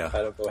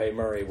don't go, hey,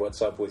 Murray,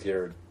 what's up with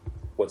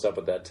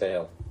that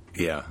tail?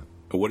 Yeah.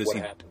 What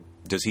happened?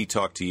 Does he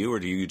talk to you, or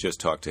do you just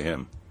talk to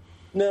him?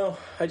 No,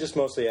 I just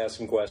mostly ask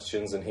him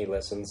questions, and he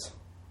listens.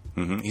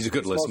 Mm-hmm. He's a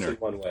good listener. Mostly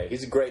one way.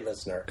 He's a great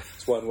listener.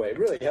 It's one way.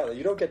 Really, hell,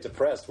 you don't get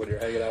depressed when you're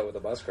hanging out with a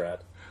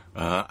muskrat.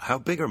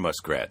 How big are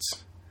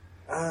muskrats?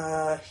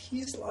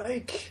 He's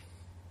like...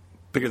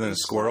 Bigger than a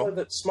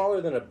squirrel?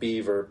 Smaller than a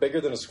beaver, bigger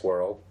than a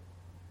squirrel.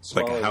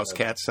 Like a house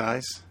cat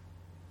size?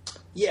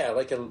 Yeah,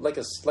 like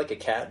a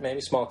cat,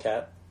 maybe small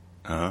cat.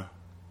 Uh-huh.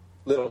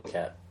 Little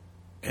cat.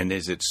 And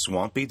is it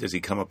swampy? Does he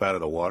come up out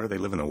of the water? They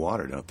live in the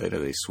water, don't they? Do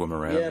they swim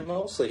around? Yeah,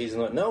 mostly. He's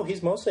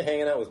mostly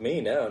hanging out with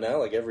me now. Now,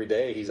 like every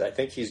day, I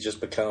think he's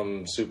just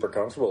become super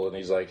comfortable, and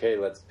he's like, hey,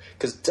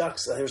 because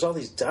ducks, there's all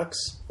these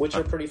ducks, which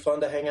are pretty fun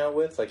to hang out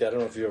with. Like, I don't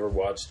know if you ever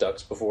watched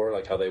ducks before,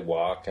 like how they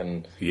walk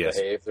and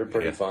behave. They're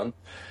pretty fun.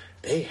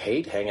 They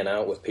hate hanging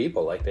out with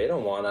people. Like, they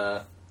don't want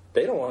to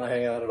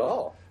hang out at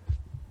all.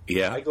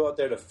 Yeah. I go out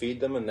there to feed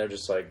them, and they're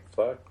just like,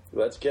 fuck,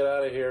 let's get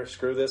out of here.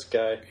 Screw this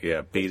guy.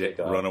 Yeah, beat it.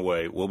 Run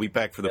away. We'll be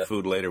back for the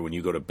food later when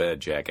you go to bed,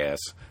 jackass.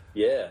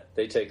 Yeah,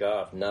 they take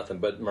off. Nothing.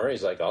 But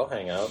Murray's like, I'll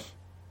hang out.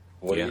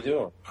 What are you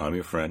doing? I'm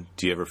your friend.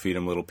 Do you ever feed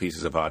him little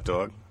pieces of hot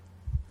dog?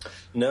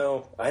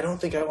 No, I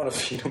don't think I want to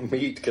feed him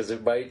meat because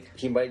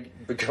he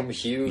might become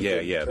huge.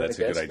 Yeah, that's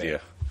a good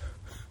idea.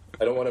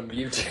 I don't want a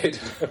mutated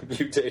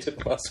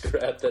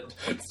muskrat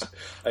that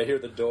I hear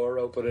the door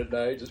open at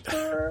night. Just...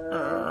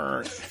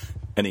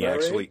 And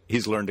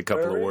he's learned a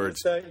couple of words.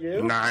 Is that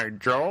you?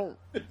 Nigel,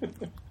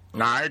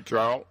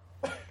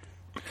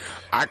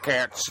 I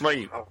can't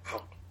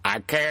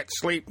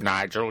sleep.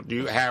 Nigel. Do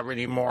you have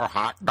any more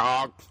hot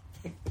dog?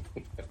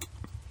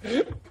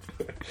 It's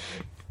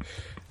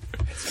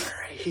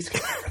Murray. He's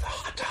coming for the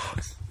hot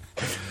dogs.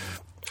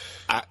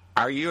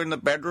 Are you in the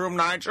bedroom,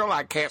 Nigel?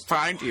 I can't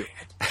find you.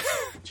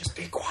 Just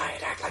be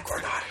quiet. Act like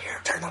we're not here.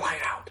 Turn the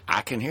light out.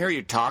 I can hear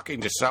you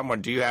talking to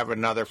someone. Do you have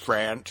another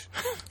friend?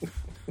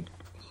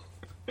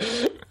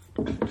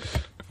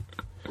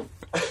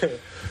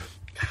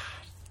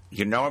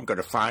 You know I'm going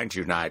to find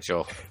you,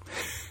 Nigel.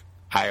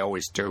 I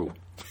always do.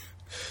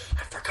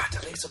 I forgot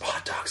to leave some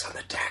hot dogs on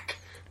the deck.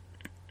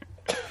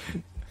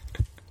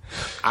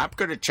 I'm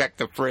going to check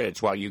the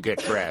fridge while you get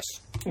dressed.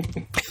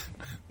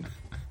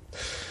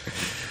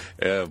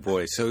 Oh,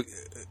 boy.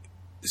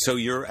 So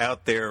you're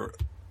out there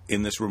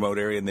in this remote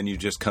area, and then you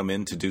just come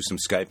in to do some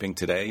Skyping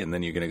today, and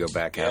then you're going to go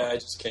back out? Yeah, I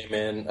just came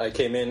in. I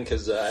came in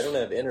because I don't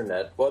have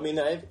internet. Well, I mean,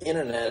 I have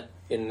internet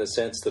in the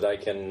sense that I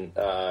can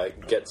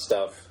get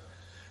stuff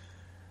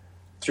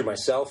through my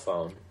cell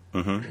phone.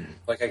 Mm-hmm.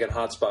 Like I can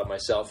hotspot my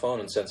cell phone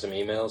and send some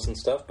emails and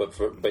stuff.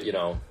 But you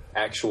know,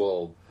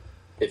 actual,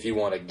 if you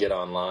want to get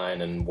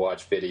online and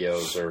watch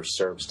videos or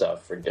surf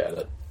stuff, forget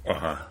it.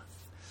 Uh-huh.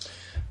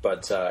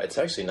 But it's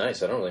actually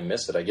nice. I don't really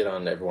miss it. I get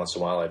on every once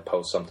in a while. I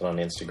post something on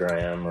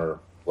Instagram or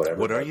whatever.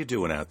 What are you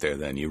doing out there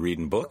then? You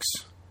reading books?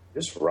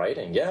 Just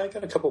writing. Yeah, I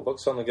got a couple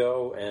books on the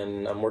go,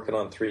 and I'm working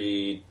on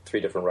three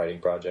different writing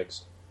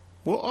projects.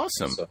 Well,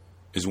 awesome. So,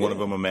 is one of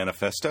them a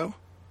manifesto?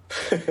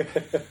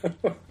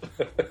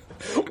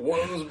 One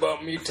of them's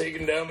about me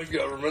taking down the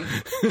government.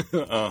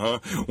 Uh-huh.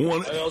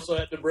 I also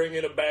had to bring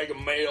in a bag of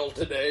mail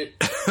today.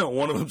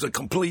 One of them's a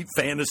complete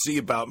fantasy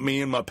about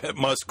me and my pet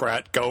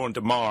muskrat going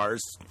to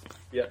Mars.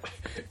 Yeah,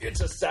 it's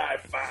a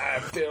sci-fi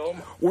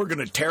film. We're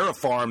going to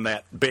terraform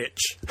that bitch.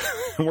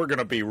 We're going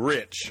to be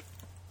rich.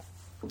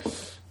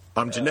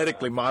 I'm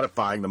genetically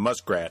modifying the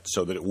muskrat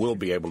so that it will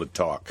be able to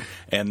talk,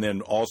 and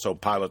then also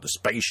pilot the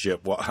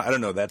spaceship. Well, I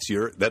don't know. That's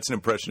an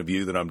impression of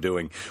you that I'm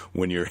doing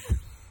when you're.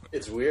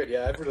 It's weird.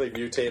 Yeah, I've really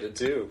mutated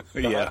too.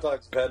 The hot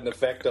dogs have had an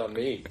effect on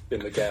me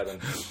in the cabin.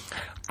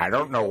 I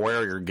don't know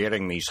where you're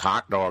getting these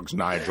hot dogs,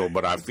 Nigel,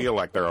 but I feel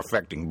like they're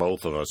affecting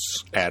both of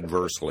us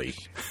adversely.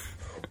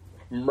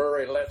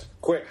 Murray,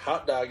 quick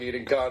hot dog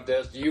eating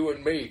contest. You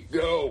and me,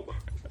 go.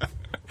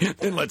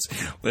 Then let's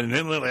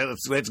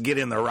get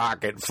in the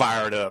rocket, and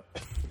fire it up.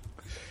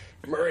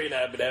 Murray and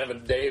I have been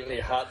having daily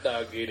hot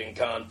dog eating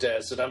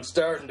contests, and I'm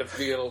starting to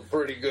feel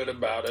pretty good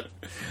about it.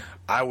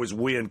 I always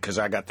win because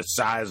I got the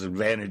size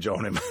advantage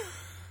on him.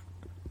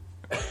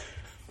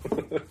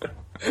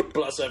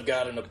 Plus, I've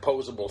got an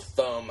opposable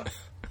thumb.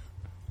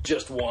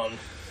 Just one.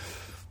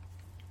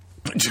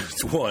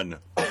 Just one.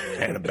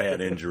 And a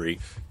bad injury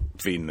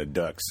feeding the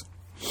ducks.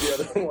 The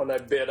other one I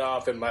bit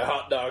off in my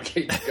hot dog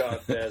eating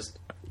contest.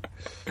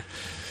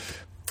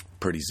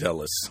 Pretty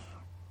zealous.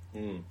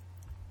 Mm.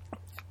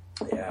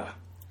 Yeah.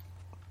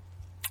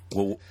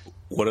 Well,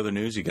 what other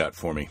news you got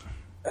for me?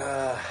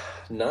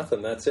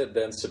 Nothing. That's it.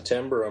 Then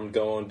September, I'm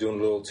doing a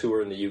little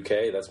tour in the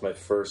UK. That's my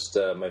first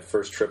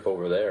trip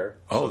over there.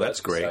 Oh, so that's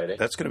great. Exciting.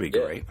 That's going to be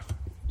great.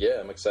 Yeah,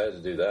 I'm excited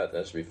to do that.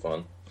 That should be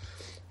fun.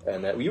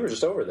 And you were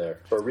just over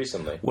there, or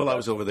recently? Well, I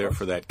was over there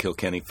for that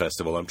Kilkenny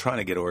festival. I'm trying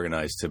to get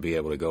organized to be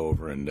able to go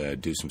over and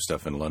do some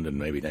stuff in London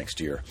maybe next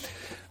year.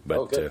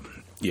 But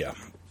yeah.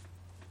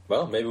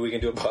 Well, maybe we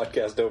can do a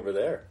podcast over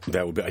there.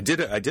 That would be. I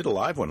did a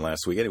live one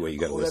last week. Anyway, you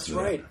got to listen.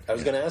 That's right. I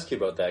was going to ask you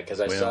about that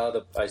because I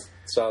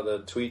saw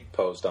the tweet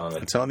post on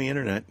it. It's on the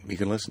internet. You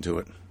can listen to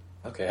it.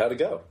 Okay, how'd it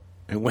go?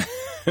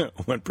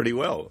 It went pretty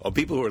well.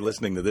 People who are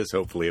listening to this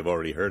hopefully have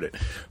already heard it,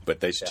 but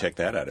they should check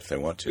that out if they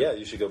want to. Yeah,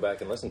 you should go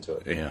back and listen to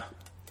it.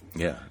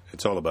 Yeah.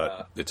 It's all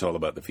about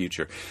the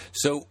future.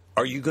 So,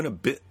 are you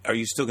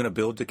still gonna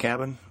build the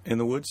cabin in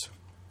the woods?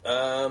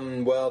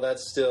 Well,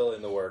 that's still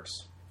in the works.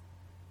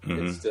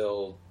 Mm-hmm. It's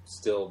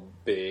still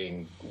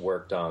being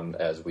worked on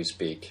as we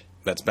speak.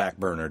 That's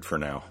backburnered for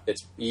now.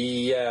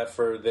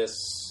 For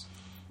this,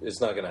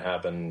 it's not going to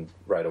happen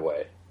right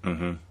away.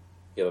 Mm-hmm.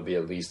 It'll be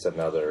at least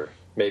another,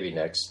 maybe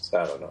next.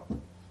 I don't know.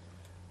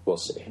 We'll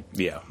see.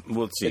 Yeah,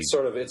 we'll see. It's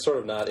sort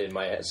of not in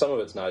my hands. Some of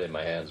it's not in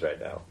my hands right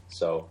now,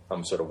 so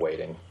I'm sort of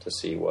waiting to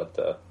see what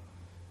the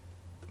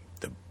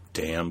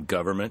damn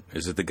government.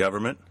 Is it the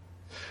government?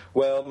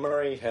 Well,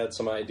 Murray had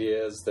some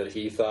ideas that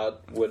he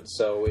thought would,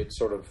 so it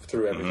sort of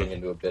threw everything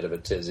into a bit of a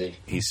tizzy.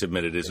 He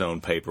submitted his own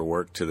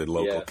paperwork to the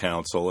local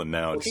council, and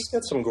now he's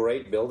got some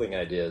great building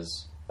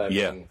ideas. I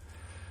mean,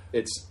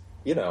 it's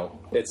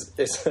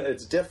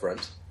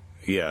different.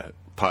 Yeah,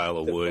 pile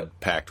of wood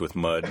packed with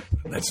mud.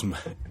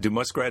 Do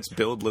muskrats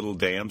build little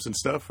dams and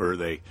stuff, or are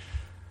they?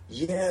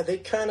 Yeah, they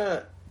kind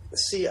of.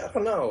 See, I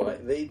don't know.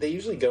 They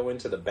usually go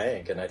into the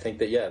bank, and I think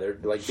that they're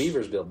like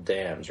beavers build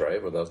dams,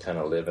 right? Where they'll kind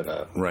of live in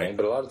a bank,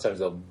 but a lot of times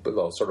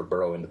they'll sort of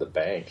burrow into the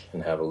bank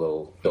and have a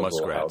little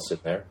house in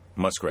there.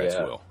 Muskrats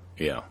will,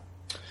 yeah.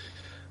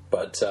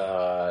 But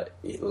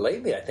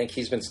lately, I think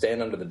he's been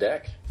staying under the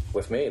deck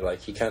with me.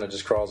 Like he kind of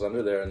just crawls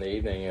under there in the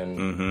evening,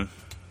 and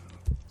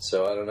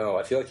so I don't know.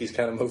 I feel like he's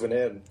kind of moving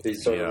in.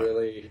 He's sort of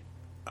really.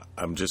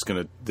 I'm just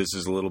gonna. This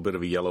is a little bit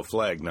of a yellow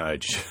flag,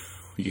 Nige.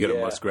 You got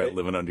a muskrat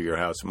living under your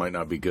house. It might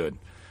not be good.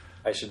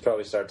 I should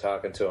probably start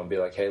talking to him. Be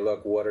like, hey,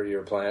 look, what are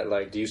your plans?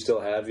 Like, do you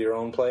still have your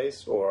own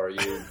place, or are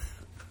you,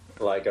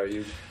 are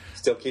you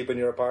still keeping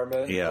your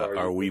apartment? Yeah.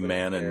 Are we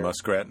man and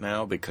muskrat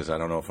now? Because I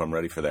don't know if I'm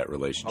ready for that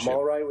relationship. I'm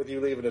all right with you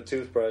leaving a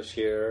toothbrush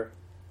here,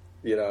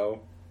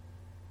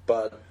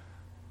 but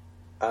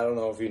I don't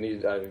know if you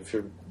need. If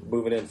you're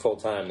moving in full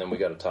time, then we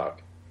got to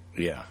talk.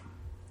 Yeah.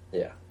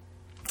 Yeah.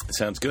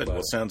 Sounds good.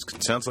 Well, sounds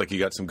like you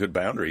got some good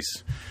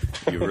boundaries.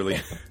 You really,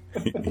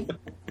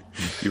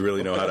 you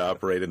really know how to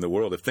operate in the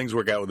world. If things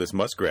work out with this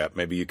muskrat,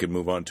 maybe you could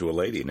move on to a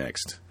lady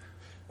next.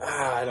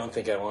 I don't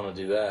think I want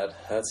to do that.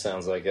 That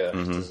sounds like a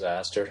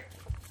disaster.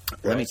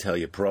 Let me tell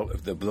you,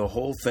 the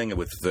whole thing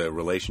with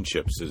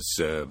relationships is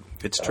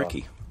it's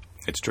tricky.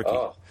 It's tricky.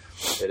 Oh,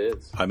 it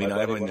is. I mean,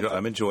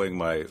 I'm enjoying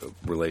my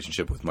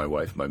relationship with my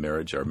wife, our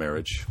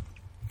marriage.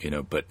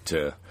 But.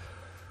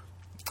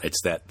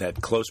 It's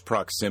that close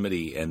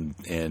proximity, and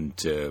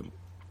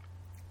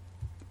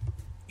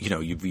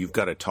you've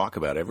got to talk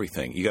about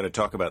everything. You got to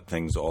talk about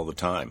things all the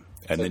time,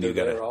 and then you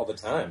got to all the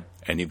time,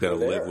 and you've got to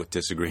live with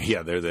disagreement.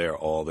 Yeah, they're there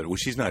all the. Well,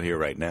 she's not here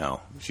right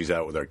now. She's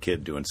out with our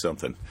kid doing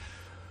something,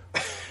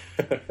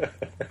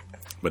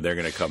 but they're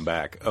going to come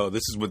back. Oh,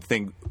 this is the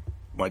thing.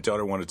 My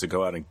daughter wanted to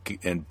go out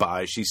and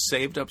buy. She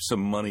saved up some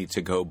money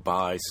to go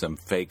buy some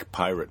fake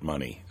pirate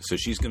money. So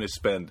she's going to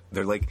spend.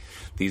 They're like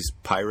these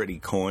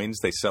piratey coins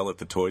they sell at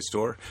the toy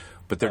store,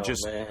 but they're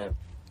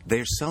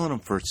they're selling them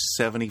for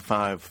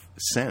 75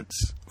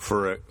 cents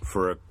for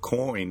a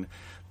coin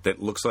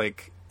that looks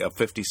like a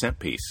 50-cent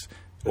piece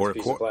or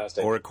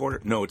a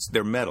quarter. No,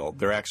 they're metal.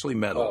 They're actually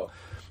metal.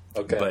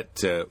 Oh, okay.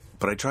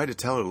 But I tried to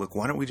tell her, look,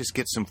 why don't we just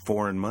get some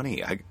foreign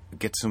money? I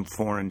get some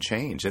foreign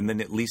change, and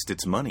then at least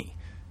it's money.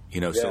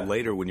 So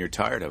later when you're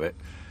tired of it,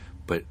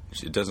 but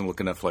it doesn't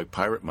look enough like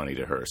pirate money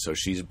to her. So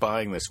she's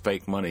buying this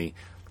fake money.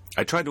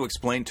 I tried to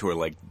explain to her,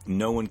 like,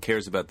 no one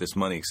cares about this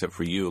money except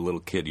for you, a little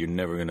kid. You're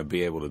never going to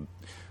be able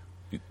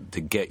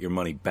to get your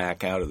money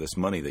back out of this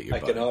money that you're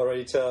buying. I can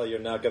already tell you're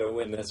not going to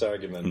win this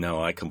argument.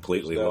 No, I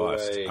completely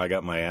lost. I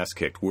got my ass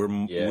kicked.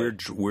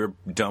 We're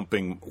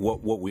dumping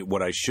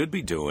what I should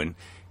be doing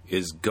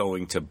is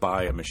going to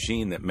buy a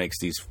machine that makes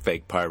these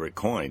fake pirate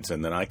coins,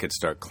 and then I could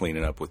start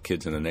cleaning up with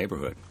kids in the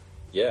neighborhood.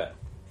 Yeah.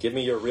 Give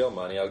me your real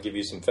money, I'll give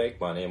you some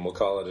fake money, and we'll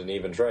call it an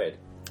even trade.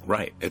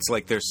 Right. It's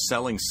like they're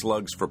selling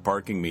slugs for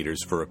parking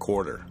meters for a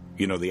quarter.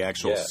 The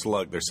actual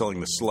slug. They're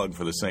selling the slug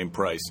for the same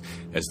price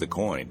as the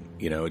coin.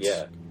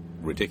 It's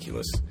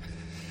ridiculous.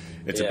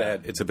 It's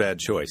a bad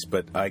choice,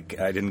 but I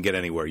didn't get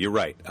anywhere. You're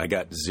right. I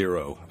got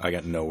zero. I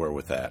got nowhere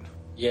with that.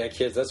 Yeah,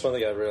 kids, that's one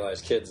thing I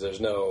realized. Kids,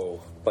 there's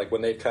no, like,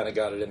 when they've kind of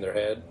got it in their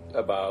head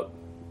about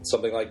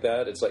something like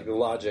that, it's like the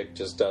logic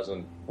just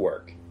doesn't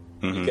work.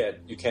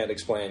 Mm-hmm. You can't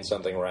explain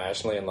something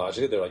rationally and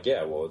logically. They're like,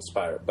 yeah, well, it's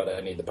pirate, but I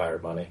need the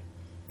pirate money.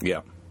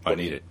 Yeah, I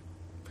need it.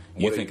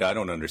 You think I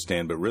don't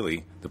understand, but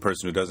really, the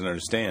person who doesn't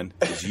understand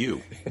is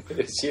you.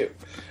 It's you.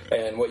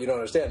 And what you don't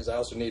understand is I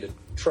also need a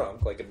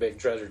trunk, like a big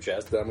treasure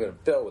chest, that I'm going to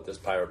fill with this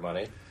pirate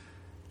money.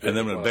 And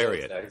then I'm going to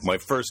bury it. My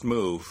first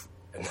move,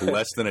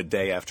 less than a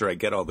day after I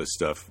get all this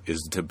stuff,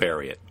 is to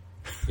bury it.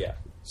 Yeah.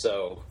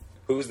 So,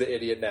 who's the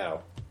idiot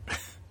now?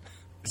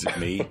 Is it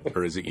me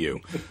or is it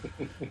you?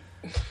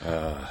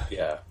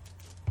 Yeah.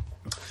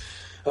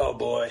 Oh,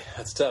 boy.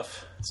 That's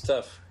tough. It's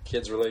tough.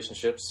 Kids'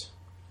 relationships.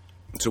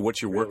 So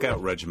what's your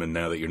workout regimen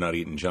now that you're not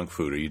eating junk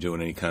food? Are you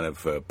doing any kind of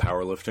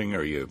powerlifting? Or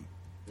are you...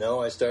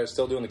 No, I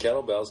still doing the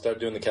kettlebells. Started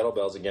doing the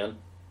kettlebells again.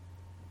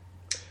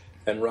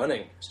 And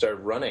running.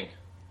 Started running.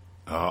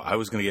 I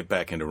was going to get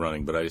back into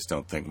running, but I just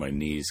don't think my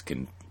knees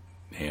can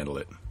handle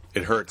it.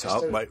 It hurts.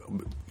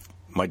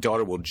 My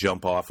daughter will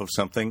jump off of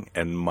something,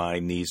 and my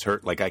knees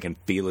hurt. Like, I can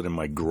feel it in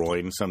my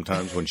groin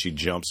sometimes when she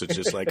jumps. It's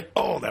just like,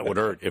 oh, that would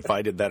hurt. If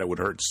I did that, it would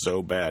hurt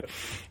so bad.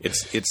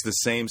 It's the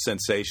same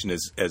sensation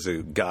as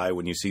a guy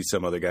when you see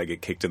some other guy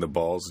get kicked in the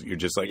balls. You're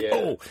just like,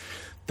 oh,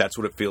 that's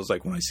what it feels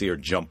like when I see her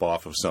jump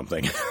off of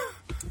something.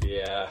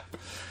 Yeah,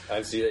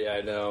 I see that. Yeah,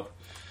 I know.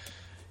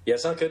 Yeah,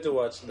 it's not good to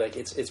watch. Like,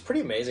 it's pretty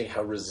amazing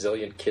how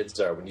resilient kids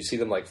are when you see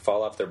them like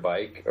fall off their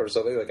bike or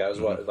something. Like, I was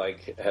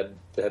had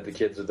the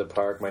kids at the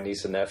park, my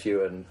niece and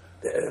nephew, and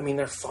I mean,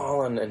 they're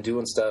falling and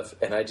doing stuff,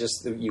 and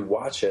you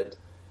watch it,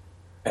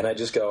 and I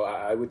just go,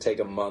 I would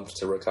take a month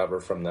to recover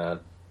from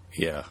that.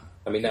 Yeah.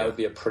 I mean, that would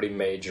be a pretty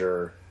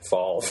major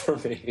fall for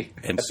me.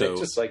 And so,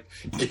 just like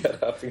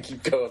get up and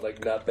keep going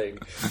like nothing.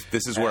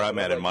 This is where I'm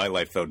at in my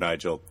life, though,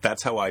 Nigel.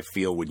 That's how I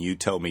feel when you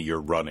tell me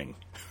you're running.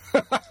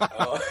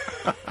 Oh.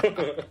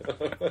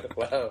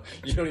 Wow,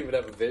 you don't even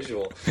have a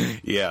visual.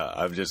 Yeah,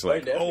 I'm just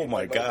like, oh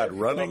my God,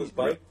 running.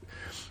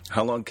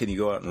 How long can you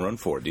go out and run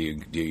for? Do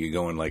you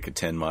go in like a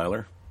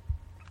 10-miler?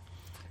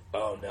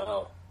 Oh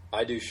no,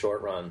 I do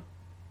short run.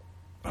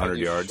 100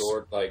 yards?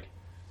 Short, like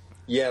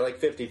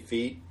 50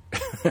 feet.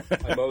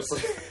 I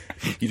mostly.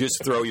 You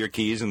just throw your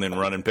keys and then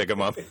run and pick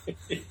them up.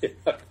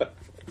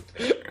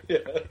 Yeah,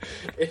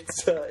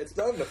 it's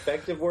not an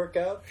effective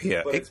workout.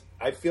 Yeah, but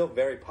I feel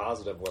very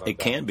positive when I'm done. It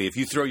can be if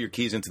you throw your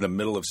keys into the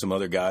middle of some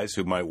other guys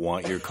who might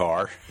want your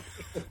car.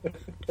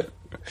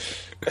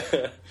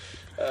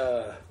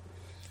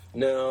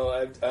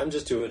 No, I'm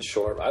just doing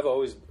short. I've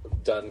always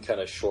done kind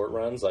of short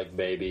runs, like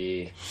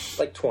maybe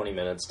 20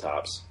 minutes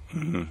tops,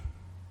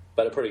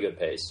 but a pretty good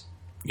pace.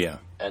 Yeah,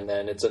 and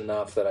then it's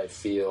enough that I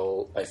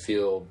feel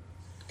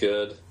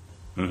good.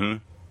 Mm-hmm.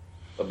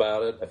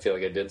 About it. I feel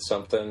like I did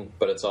something,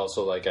 but it's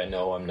also like I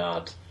know I'm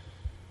not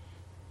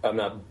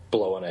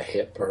blowing a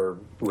hip or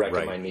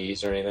wrecking my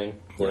knees or anything.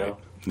 You know?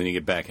 Then you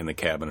get back in the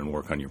cabin and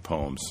work on your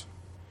poems.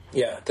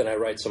 Yeah, then I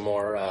write some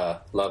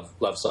more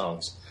love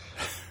songs.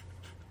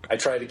 I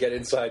try to get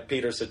inside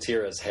Peter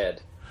Cetera's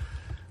head.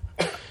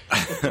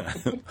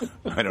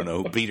 I don't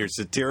know who Peter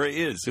Cetera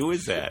is. Who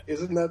is that?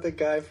 Isn't that the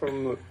guy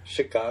from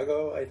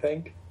Chicago, I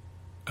think?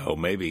 Oh,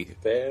 maybe.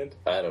 Band?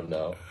 I don't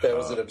know. That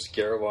was an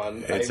obscure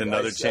one. It's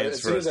another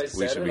chance for us.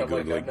 We should be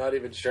Googling. I'm not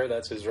even sure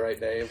that's his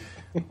right name.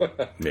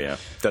 Yeah,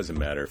 doesn't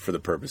matter for the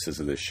purposes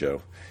of this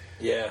show.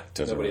 Yeah,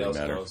 doesn't nobody really else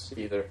matter. knows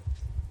either.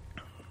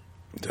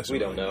 We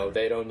don't know.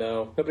 They don't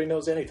know. Nobody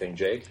knows anything,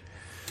 Jake.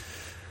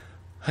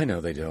 I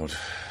know they don't.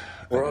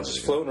 We're all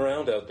just floating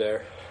around out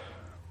there.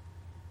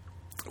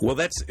 Well,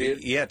 that's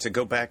to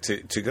go back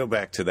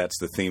to that's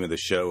the theme of the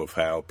show of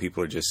how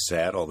people are just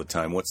sad all the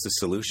time. What's the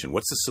solution?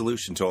 What's the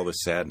solution to all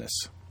this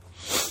sadness?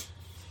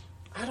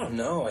 I don't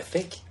know. I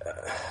think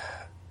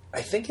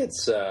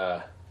it's.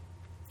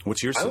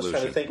 What's your solution? I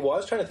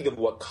was trying to think of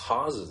what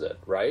causes it.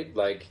 Right?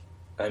 Like,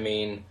 I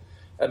mean,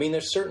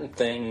 there's certain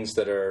things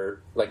that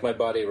are like my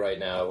buddy right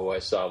now, who I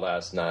saw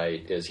last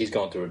night, he's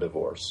going through a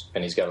divorce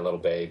and he's got a little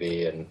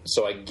baby, and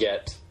so I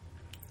get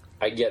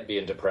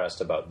being depressed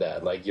about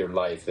that. Like, your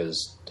life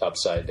is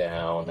upside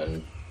down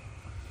and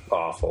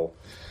awful.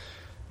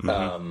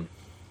 Mm-hmm.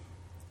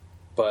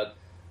 But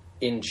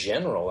in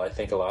general, I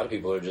think a lot of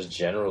people are just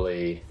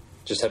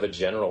have a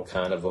general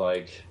kind of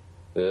like,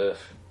 ugh.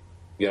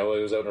 You know,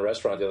 I was out in a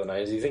restaurant the other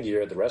night. You think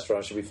you're at the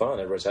restaurant, it should be fun.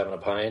 Everybody's having a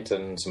pint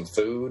and some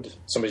food.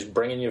 Somebody's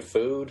bringing you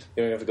food.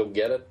 You don't have to go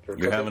get it.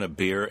 You're having a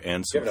beer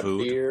and some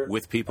food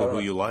with people who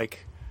you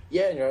like.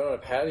 Yeah, and you're on a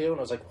patio, and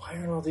I was like, why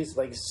aren't all these,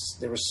 like,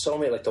 there were so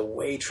many, like, the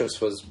waitress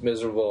was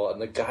miserable,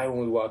 and the guy, when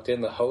we walked in,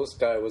 the host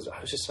guy I was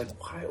just like,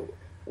 why,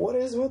 what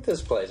is with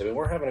this place? I mean,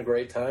 we're having a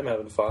great time,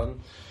 having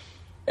fun,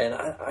 and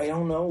I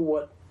don't know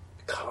what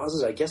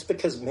causes, I guess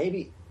because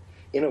maybe,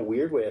 in a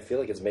weird way, I feel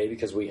like it's maybe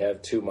because we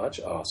have too much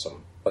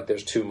awesome. Like,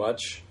 there's too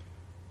much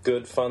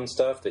good, fun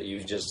stuff that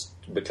you just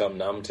become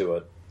numb to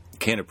it.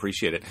 Can't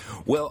appreciate it.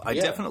 Well, I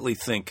definitely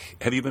think,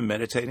 have you been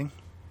meditating?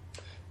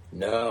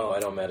 No, I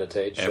don't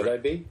meditate. Should I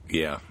be?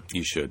 Yeah,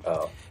 you should.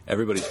 Oh.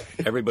 Everybody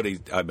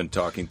I've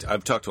talked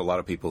to a lot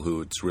of people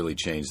who it's really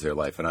changed their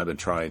life, and I've been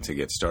trying to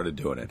get started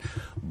doing it.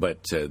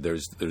 But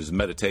there's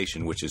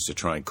meditation, which is to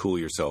try and cool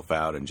yourself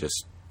out and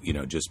just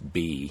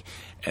be.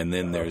 And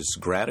then there's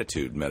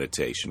gratitude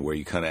meditation, where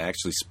you kind of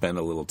actually spend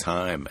a little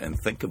time and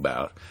think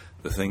about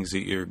the things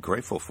that you're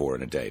grateful for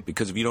in a day.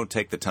 Because if you don't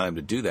take the time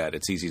to do that,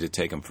 it's easy to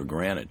take them for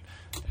granted.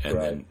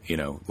 And then,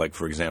 like,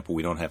 for example,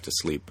 we don't have to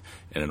sleep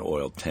in an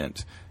oiled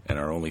tent. And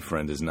our only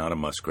friend is not a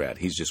muskrat.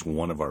 He's just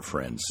one of our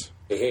friends.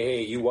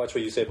 Hey, you watch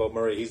what you say about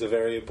Murray. He's a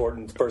very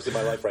important person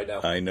in my life right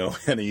now. I know,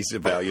 and he's a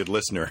valued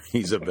listener.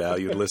 He's a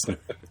valued listener.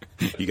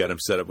 You got him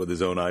set up with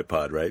his own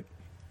iPod, right?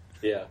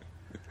 Yeah.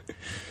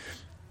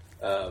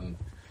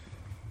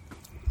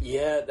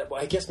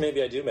 I guess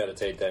maybe I do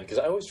meditate then, because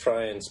I always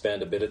try and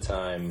spend a bit of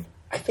time.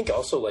 I think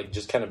also, like,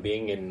 just kind of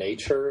being in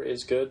nature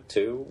is good,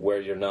 too, where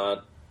you're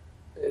not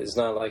it's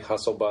not like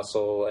hustle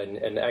bustle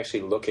and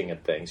actually looking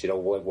at things, like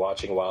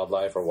watching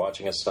wildlife or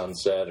watching a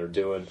sunset or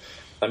doing.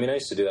 I mean, I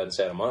used to do that in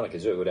Santa Monica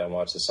too. Go down and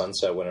watch the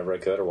sunset whenever I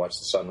could, or watch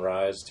the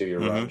sunrise, do your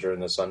run during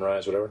the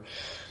sunrise, whatever.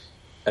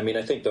 I mean,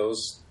 I think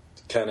those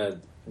kind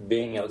of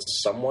being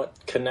somewhat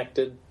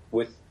connected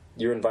with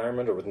your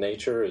environment or with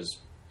nature is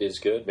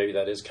good. Maybe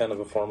that is kind of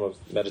a form of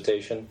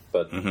meditation,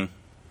 but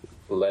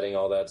letting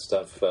all that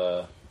stuff,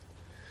 sort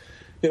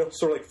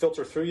of like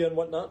filter through you and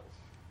whatnot.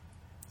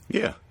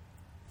 Yeah.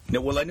 No,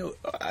 well, I know.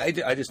 I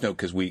just know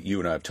because you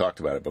and I have talked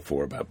about it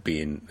before about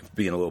being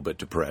a little bit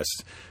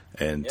depressed,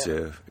 and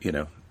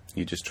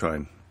you just try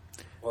and.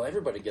 Well,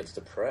 everybody gets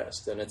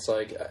depressed, and it's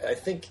like I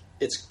think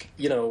it's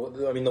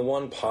I mean, the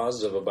one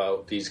positive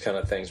about these kind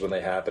of things when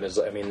they happen is,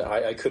 I mean,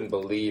 I couldn't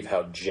believe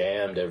how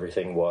jammed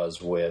everything was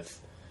with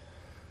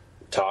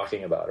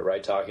talking about it,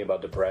 right? Talking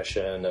about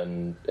depression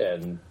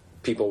and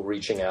people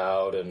reaching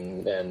out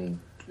and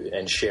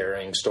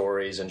sharing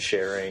stories and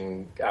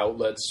sharing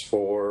outlets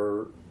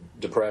for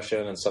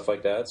depression and stuff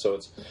like that. So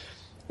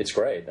it's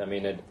great. I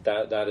mean,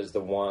 that is the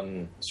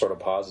one sort of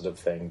positive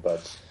thing,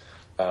 but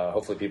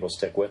hopefully people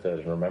stick with it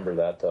and remember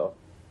that, though.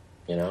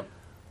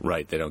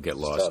 Right, they don't get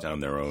lost down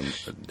their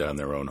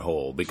own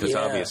hole, because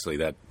obviously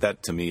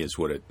that to me is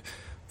what it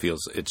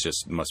feels. It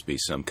just must be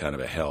some kind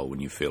of a hell when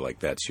you feel like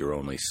that's your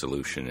only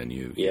solution and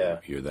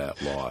you're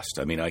that lost.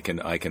 I mean, I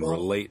can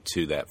relate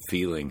to that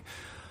feeling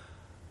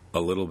a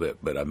little bit,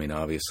 but I mean,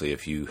 obviously,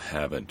 if you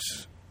haven't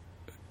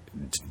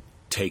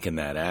taken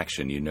that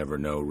action, you never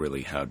know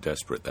really how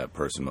desperate that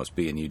person must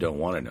be, and you don't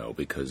want to know,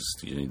 because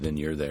then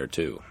you're there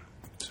too.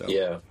 So.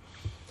 Yeah.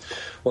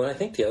 Well, and I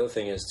think the other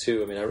thing is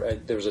too. I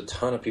mean, there's a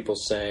ton of people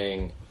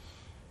saying,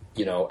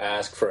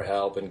 ask for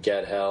help and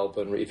get help,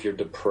 and if you're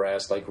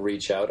depressed, like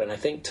reach out. And I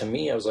think to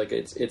me, I was like,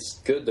 it's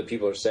good that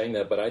people are saying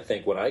that, but I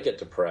think when I get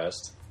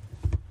depressed,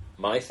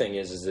 my thing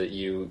is that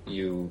you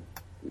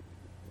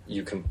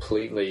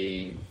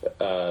completely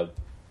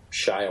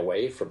shy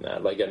away from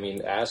that. Like, I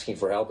mean, asking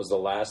for help is the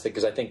last thing,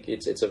 because I think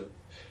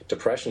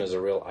depression is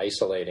a real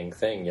isolating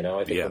thing.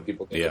 I think when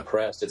people get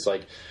depressed, it's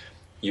like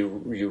you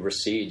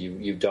recede.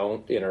 You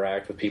don't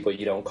interact with people.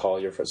 You don't call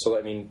your friends. So,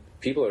 I mean,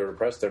 people that are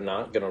depressed, they're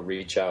not going to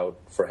reach out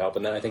for help.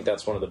 And then I think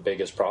that's one of the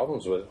biggest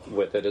problems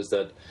with it, is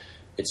that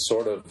it's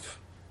sort of,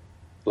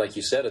 like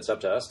you said, it's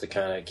up to us to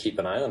kind of keep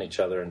an eye on each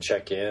other and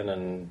check in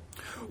and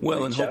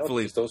and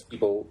hopefully those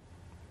people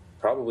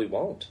probably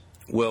won't.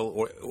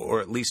 Well,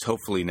 or at least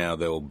hopefully now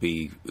they'll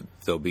be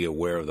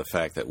aware of the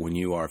fact that when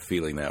you are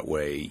feeling that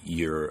way,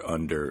 you're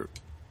under,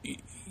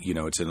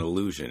 it's an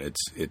illusion.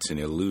 It's an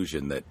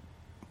illusion that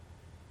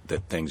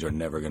things are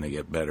never going to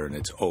get better, and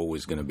it's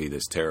always going to be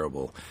this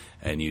terrible.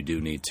 And you do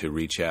need to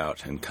reach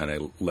out and kind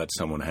of let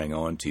someone hang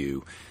on to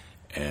you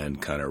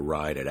and kind of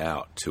ride it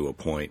out to a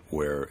point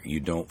where you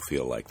don't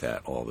feel like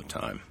that all the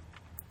time.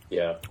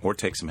 Yeah. Or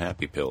take some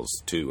happy pills,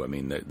 too. I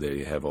mean,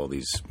 they have all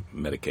these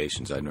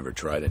medications. I've never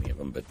tried any of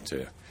them,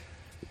 but...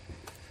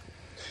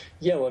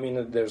 Yeah, well, I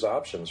mean, there's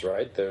options,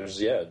 right?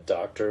 There's,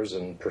 doctors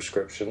and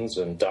prescriptions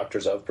and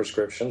doctors of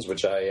prescriptions,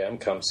 which I am.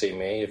 Come see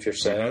me if you're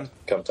sad.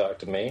 Come talk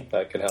to me.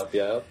 I can help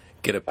you out.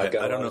 Get a pet. I've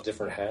got a lot of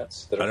different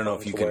hats that I don't know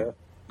if you can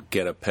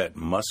get a pet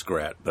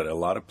muskrat, but a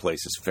lot of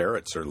places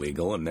ferrets are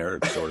legal, and they're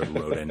sort of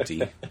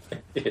rodenty.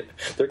 Yeah,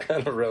 they're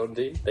kind of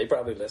rodenty. They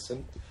probably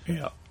listen.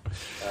 Yeah.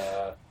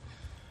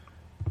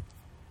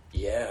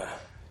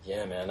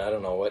 Yeah, man. I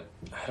don't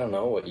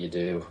know what you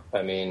do.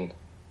 I mean,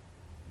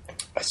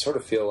 I sort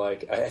of feel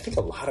like I think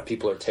a lot of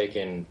people are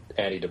taking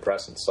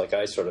antidepressants. Like,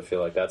 I sort of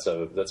feel like that's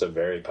a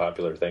very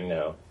popular thing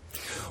now.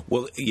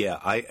 Well, yeah,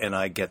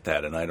 I get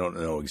that, and I don't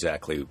know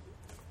exactly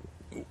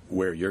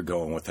where you're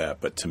going with that,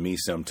 but to me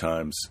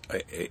sometimes,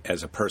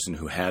 as a person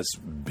who has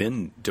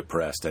been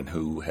depressed and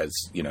who has,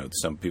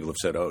 some people have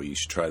said, oh, you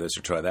should try this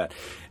or try that,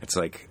 it's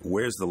like,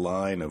 where's the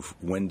line of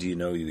when do you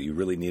know that you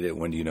really need it,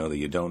 when do you know that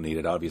you don't need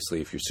it?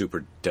 Obviously, if you're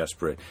super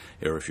desperate,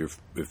 or if you're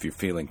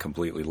feeling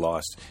completely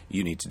lost,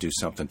 you need to do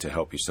something to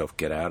help yourself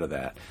get out of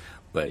that.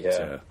 But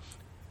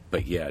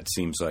it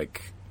seems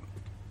like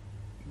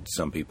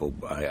some people,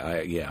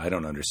 I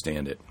don't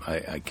understand it.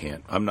 I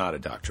can't. I'm not a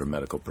doctor of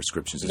medical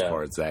prescriptions as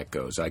far as that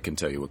goes. I can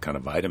tell you what kind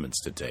of vitamins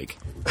to take.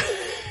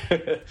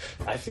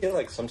 I feel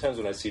like sometimes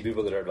when I see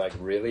people that are like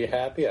really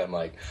happy, I'm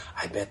like,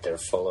 I bet they're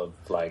full of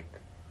like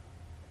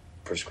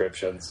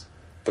prescriptions,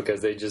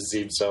 because they just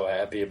seem so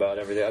happy about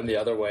everything. I'm the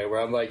other way,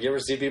 where I'm like, you ever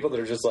see people that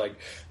are just like,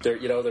 they're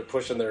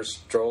pushing their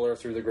stroller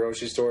through the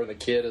grocery store and the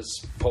kid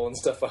is pulling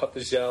stuff off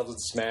the shelves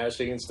and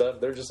smashing and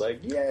stuff. They're just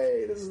like,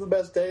 yay, this is the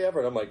best day ever.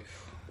 And I'm like,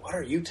 what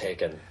are you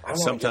taking? I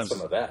want to get some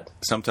of that.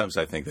 Sometimes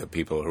I think that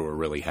people who are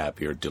really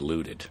happy are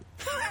deluded.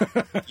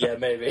 Yeah,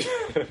 maybe.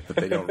 That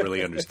they don't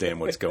really understand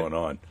what's going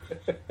on.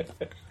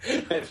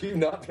 Have you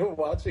not been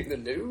watching the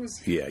news?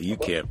 Yeah, you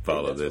can't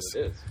follow this.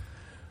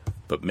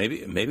 But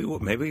maybe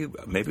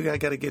I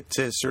got to get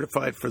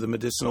certified for the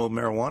medicinal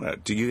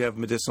marijuana. Do you have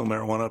medicinal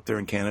marijuana up there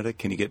in Canada?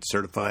 Can you get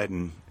certified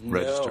and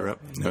register up?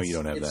 No, you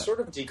don't have that. It's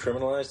sort of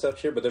decriminalized up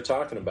here, but they're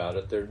talking about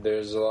it.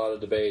 There's a lot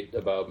of debate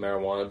about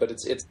marijuana, but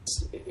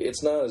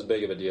it's not as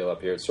big of a deal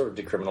up here. It's sort of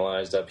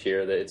decriminalized up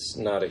here. That it's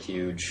not a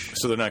huge.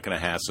 So they're not going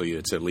to hassle you.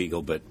 It's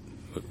illegal, but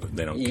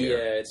they don't care.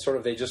 Yeah, it's sort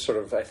of they just sort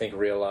of I think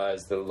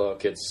realize that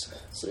look, it's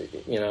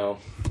you know,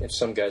 if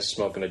some guy's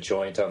smoking a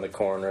joint on the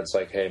corner, it's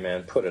like, hey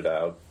man, put it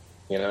out.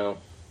 You know,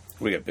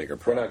 we got bigger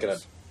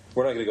problems.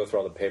 We're not gonna go through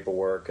all the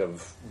paperwork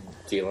of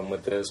dealing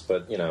with this,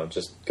 but you know,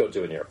 just go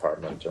do it in your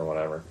apartment or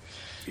whatever.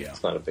 Yeah,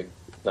 it's not a big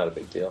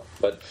deal.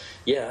 But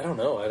yeah, I don't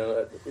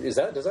know. Does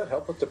that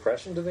help with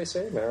depression? Do they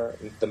say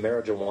the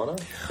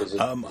marijuana?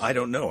 I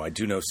don't know. I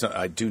do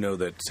know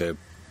that.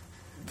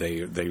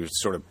 They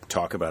sort of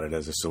talk about it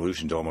as a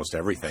solution to almost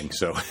everything.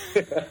 So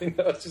I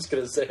was just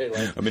going to say,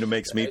 like, I mean, it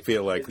makes me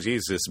feel like,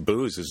 geez, this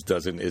booze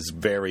is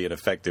very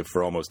ineffective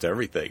for almost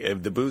everything.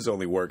 If the booze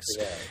only works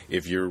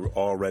if you're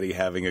already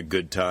having a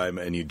good time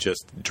and you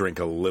just drink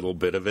a little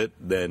bit of it,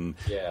 then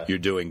you're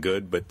doing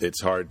good. But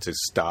it's hard to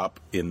stop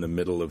in the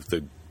middle of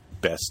the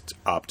best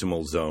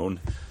optimal zone.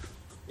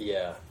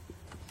 Yeah,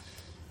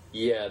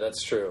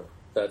 that's true.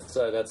 That's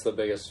the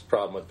biggest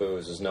problem with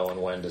booze is knowing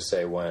when to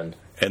say when.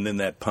 And then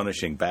that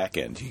punishing back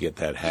end, you get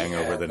that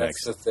hangover the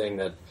next. That's the thing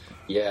that,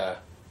 yeah,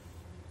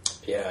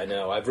 I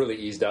know. I've really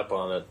eased up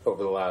on it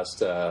over the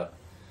last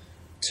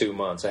 2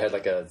 months. I had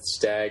like a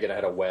stag and I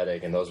had a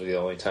wedding, and those were the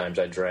only times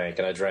I drank.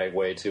 And I drank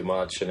way too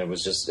much, and it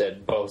was just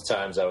at both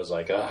times I was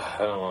like, I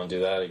don't want to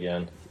do that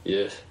again.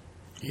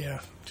 Yeah,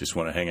 just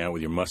want to hang out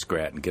with your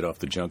Muskrat and get off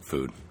the junk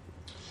food.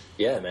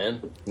 Yeah,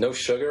 man. No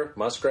sugar,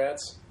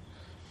 Muskrats,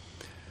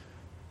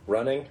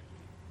 running.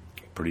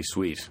 Pretty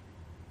sweet.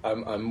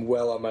 I'm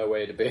well on my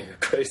way to being a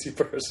crazy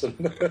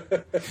person.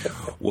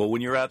 Well, when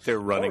you're out there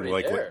running,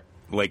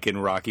 like in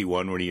Rocky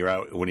 1, when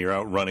you're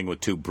out running with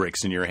 2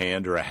 bricks in your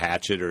hand or a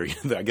hatchet, or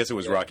I guess it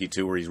was Rocky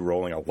 2 where he's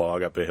rolling a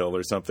log up a hill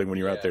or something. When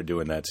you're out there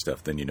doing that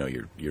stuff, then you know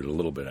you're a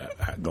little bit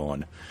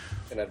gone.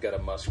 And I've got a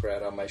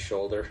muskrat on my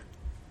shoulder.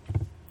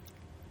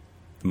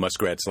 The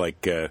muskrat's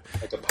like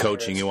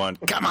coaching you on.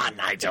 Come on,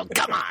 Nigel.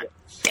 Come on.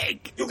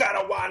 Dig. You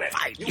gotta want it.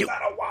 Fight. You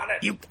gotta want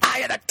it. I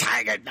am the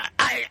tiger.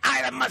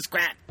 I the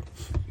muskrat.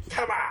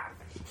 Come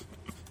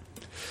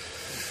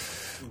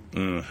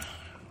on.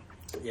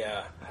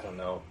 Yeah, I don't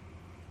know.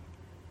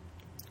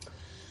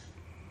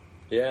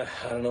 Yeah,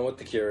 I don't know what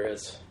the cure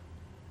is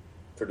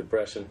for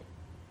depression.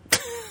 I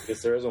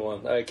guess there isn't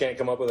one. I can't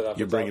come up with it off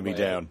the top of my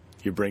head.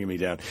 You're bringing me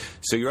down.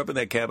 So you're up in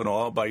that cabin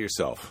all by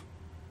yourself?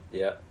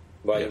 Yeah.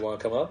 Why, you want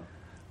to come up?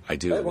 I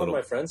do. I had one of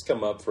my friends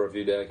come up for a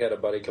few days. I had a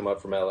buddy come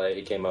up from L.A.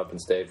 He came up and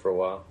stayed for a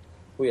while.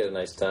 We had a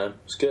nice time.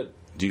 It was good.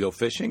 Do you go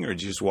fishing, or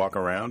do you just walk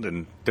around?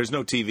 And there's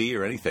no TV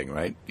or anything,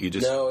 right?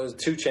 No, it was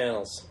 2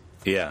 channels.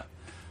 Yeah.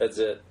 That's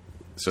it.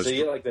 So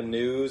you get like the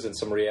news and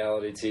some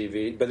reality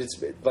TV. But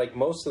it's like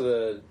most of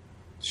the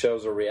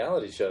shows are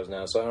reality shows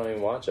now, so I don't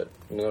even watch it.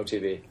 No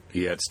TV.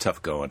 Yeah, it's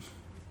tough going.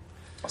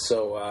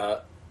 So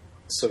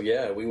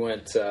yeah, we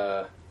went...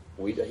 I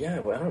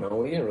don't know.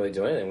 We didn't really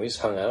do anything. We just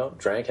hung out,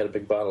 drank, had a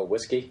big bottle of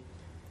whiskey.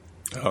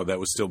 Oh, that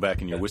was still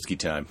back in your whiskey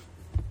time.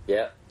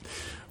 Yeah.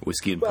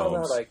 Whiskey and poems.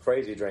 Well, not like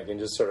crazy drinking,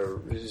 just sort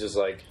of, just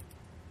like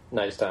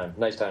nice time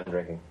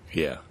drinking.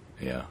 Yeah.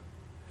 Yeah,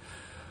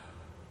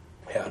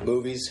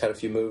 movies, had a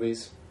few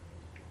movies.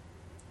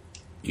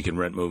 You can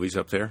rent movies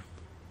up there?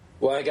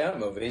 Well, I got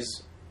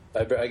movies.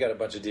 I got a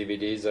bunch of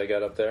DVDs I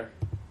got up there.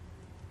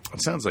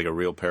 It sounds like a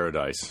real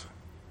paradise.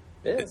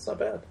 Yeah, it's not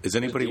bad. Is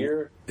anybody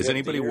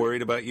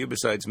worried about you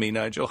besides me,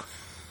 Nigel?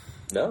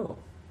 No.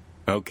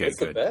 Okay, it's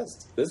good. The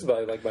best. This is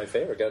probably like my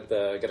favorite. Got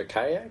a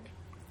kayak.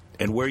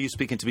 And where are you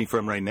speaking to me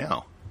from right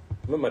now?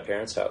 I'm at my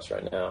parents' house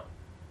right now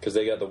because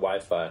they got the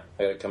Wi-Fi.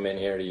 I got to come in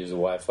here to use the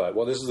Wi-Fi.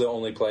 Well, this is the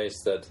only place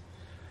that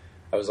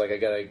I was like,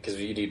 because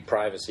you need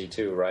privacy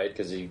too, right?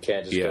 Because you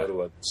can't just go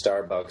to a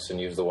Starbucks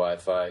and use the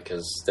Wi-Fi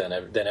because then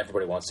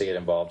everybody wants to get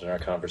involved in our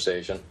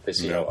conversation. They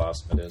see how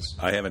awesome it is.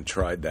 I haven't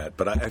tried that,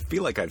 but I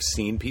feel like I've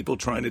seen people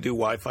trying to do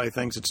Wi-Fi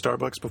things at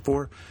Starbucks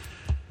before.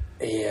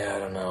 Yeah, I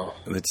don't know.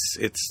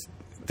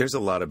 There's a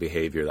lot of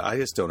behavior. I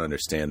just don't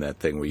understand that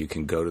thing where you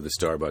can go to the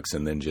Starbucks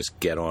and then just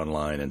get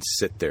online and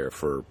sit there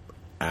for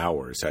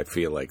hours. I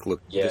feel like,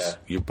 look,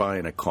 you're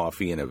buying a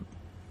coffee and a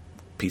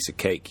piece of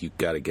cake. You've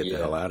got to get the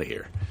hell out of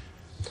here.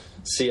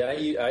 See,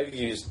 I've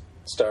used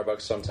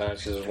Starbucks sometimes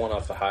because there's one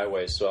off the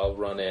highway, so I'll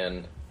run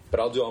in. But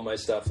I'll do all my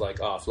stuff like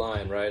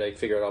offline, right? I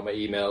figure out all my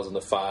emails and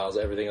the files,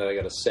 everything that I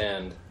got to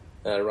send.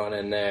 And I run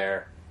in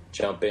there,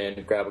 jump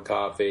in, grab a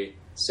coffee,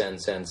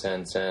 send,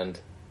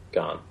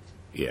 gone.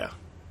 Yeah.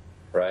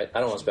 Right? I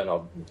don't want to spend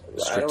all...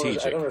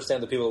 Strategic. I don't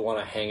understand the people that want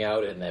to hang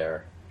out in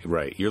there.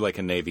 Right. You're like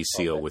a Navy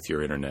SEAL with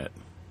your internet.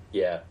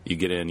 Yeah. You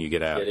get in, you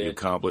get out. You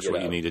accomplish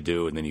what you need to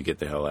do, and then you get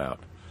the hell out.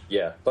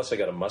 Yeah. Plus, I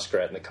got a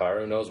Muskrat in the car.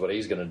 Who knows what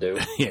he's going to do?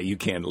 Yeah, you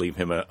can't leave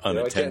him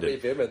unattended. I can't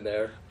leave him in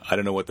there. I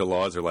don't know what the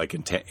laws are like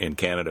in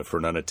Canada for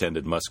an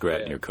unattended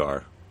Muskrat in your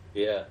car.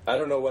 Yeah, I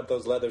don't know what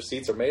those leather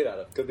seats are made out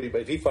of. Could be,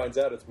 but if he finds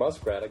out it's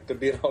Muskrat, it could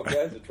be in all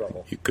kinds of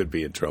trouble. You could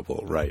be in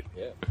trouble, right?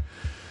 Yeah,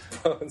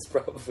 it's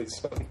probably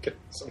some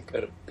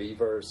kind of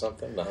beaver or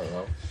something. I don't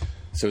know.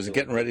 So is it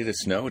getting ready to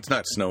snow? It's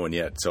not snowing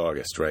yet. It's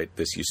August, right?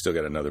 You still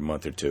got another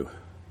month or two.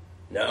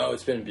 No,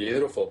 it's been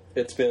beautiful.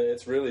 It's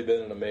really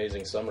been an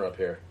amazing summer up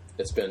here.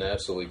 It's been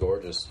absolutely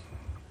gorgeous.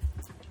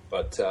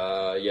 But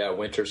yeah,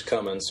 winter's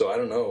coming, so I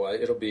don't know.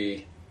 It'll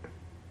be.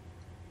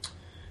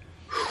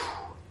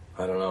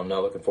 I don't know. I'm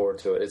not looking forward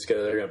to it.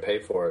 They're going to pay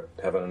for it,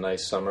 having a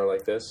nice summer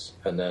like this,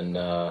 and then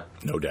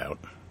no doubt.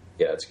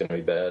 Yeah, it's going to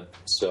be bad.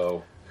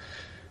 So,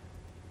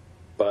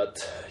 but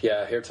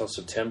yeah, here till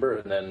September,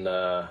 and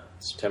then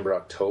September,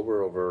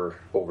 October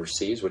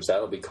overseas, which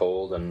that'll be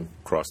cold and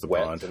across the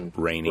wet pond, and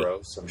rainy,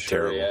 gross. I'm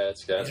sure. terrible. Yeah,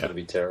 that's going to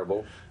be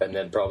terrible. And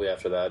then probably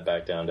after that,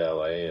 back down to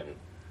LA and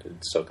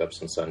soak up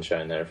some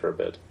sunshine there for a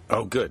bit.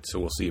 Oh, good. So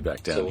we'll see you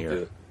back down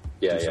here.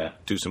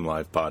 Do some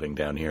live podding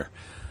down here.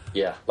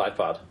 Yeah, live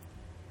pod.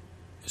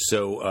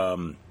 So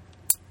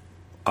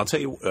I'll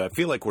tell you, I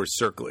feel like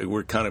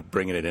we're kind of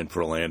bringing it in for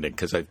a landing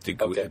because I think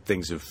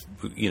things have,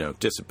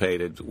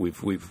 dissipated.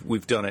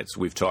 We've done it. So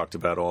we've talked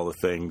about all the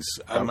things.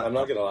 I'm not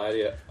going to lie to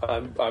you.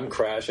 I'm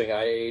crashing.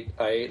 I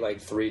ate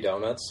like 3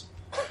 donuts.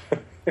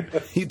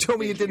 You told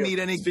me you didn't eat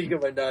any. Speaking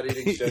of not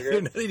eating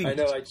sugar, I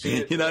know I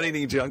cheated. You're not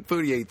eating junk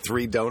food. You ate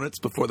 3 donuts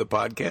before the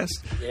podcast.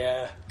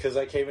 Yeah, because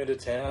I came into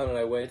town and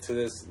I went to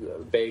this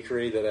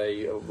bakery that I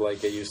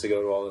used to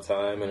go to all the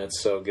time, and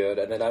it's so good.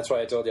 And then that's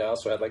why I told you I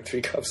also had like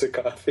 3 cups of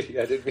coffee.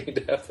 I didn't mean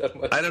to have that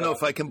much. I don't know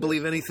if I can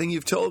believe anything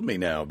you've told me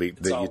now.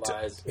 It's all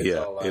lies.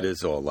 All lies. It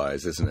is all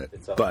lies, isn't it?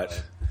 It's all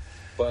lies.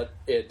 But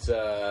it's.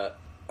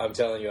 I'm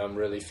telling you, I'm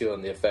really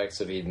feeling the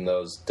effects of eating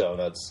those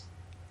donuts.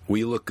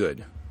 We look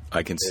good.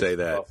 I can say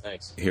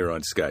that here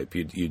on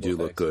Skype. You do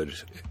look good,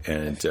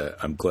 and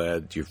I'm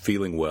glad you're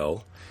feeling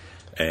well.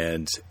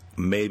 And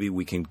maybe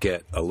we can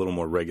get a little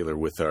more regular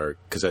with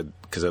because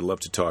I'd love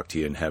to talk to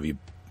you and have you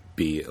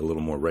be a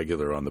little more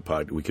regular on the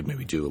pod. We could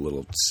maybe do a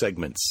little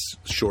segments,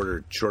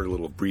 shorter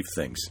little brief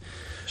things.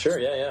 Sure,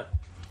 yeah.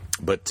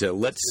 But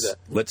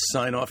let's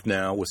sign off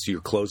now with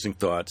your closing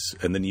thoughts,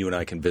 and then you and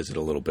I can visit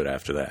a little bit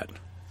after that.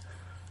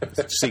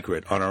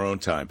 Secret on our own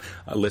time,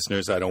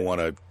 listeners. I don't want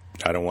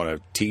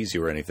to tease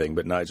you or anything,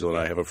 but Nigel and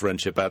I have a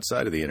friendship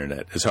outside of the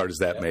internet, as hard as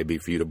that may be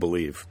for you to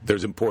believe.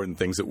 There's important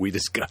things that we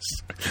discuss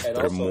that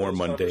are more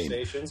mundane.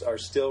 Conversations are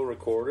still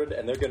recorded,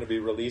 and they're going to be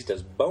released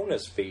as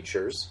bonus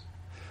features.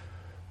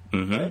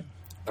 Mm-hmm. Right?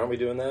 Aren't we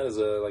doing that as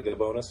a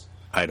bonus?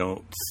 I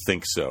don't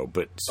think so,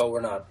 but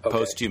we're not. Okay.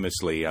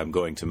 Posthumously, I'm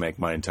going to make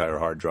my entire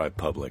hard drive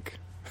public.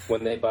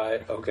 When they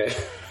buy, okay.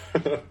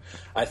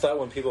 I thought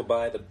when people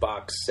buy the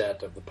box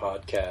set of the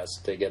podcast,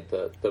 they get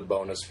the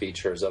bonus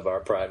features of our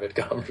private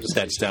conversations.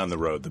 That's down the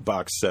road. The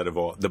box set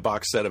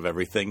of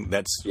everything.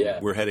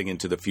 We're heading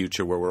into the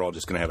future where we're all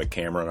just going to have a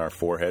camera on our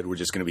forehead. We're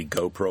just going to be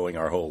GoProing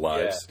our whole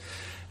lives.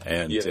 Yeah.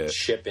 And you have a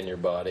chip in your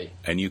body.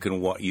 And you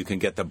can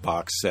get the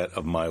box set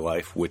of my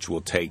life, which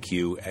will take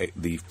you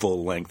the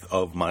full length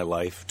of my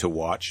life to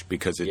watch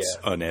because it's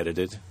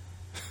unedited.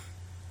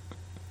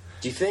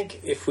 Do you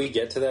think if we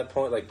get to that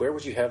point, like where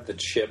would you have the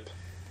chip?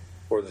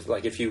 Or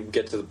if you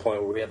get to the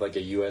point where we have like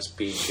a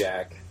USB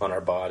jack on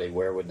our body,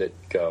 where would it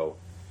go?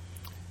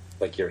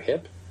 Like your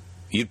hip?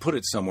 You'd put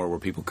it somewhere where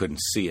people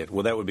couldn't see it.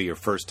 Well, that would be your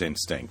first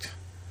instinct.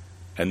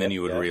 And then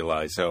you would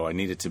realize, I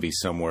need it to be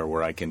somewhere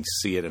where I can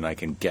see it and I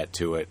can get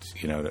to it,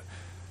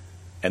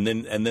 And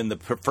then the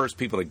first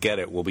people to get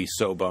it will be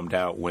so bummed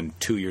out when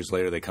 2 years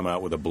later they come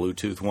out with a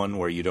Bluetooth one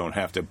where you don't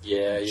have to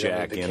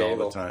jack in all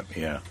the time.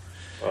 Yeah.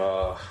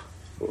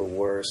 The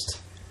worst.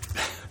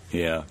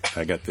 Yeah,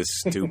 I got this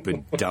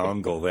stupid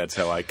dongle. That's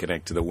how I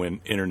connect to the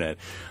internet.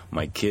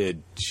 My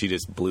kid, she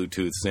just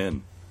Bluetooths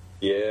in.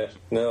 Yeah.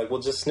 No, we'll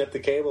just snip the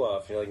cable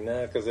off. You're like,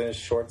 nah, because then it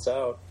shorts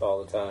out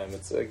all the time.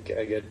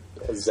 I get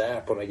a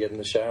zap when I get in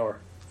the shower.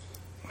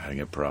 I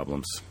get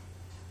problems.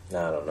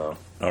 No, I don't know.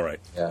 All right.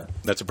 Yeah.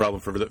 That's a problem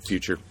for the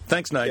future.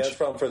 Thanks, Nigel. Yeah, that's a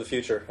problem for the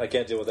future. I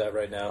can't deal with that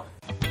right now.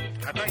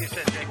 I thought you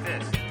said take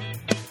this.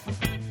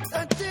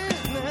 I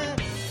did, man.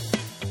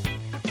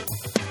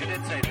 You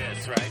did say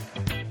this, right?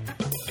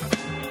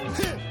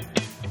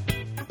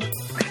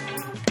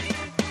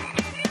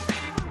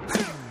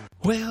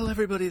 Well,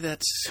 everybody,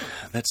 that's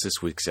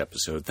this week's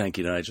episode. Thank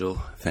you,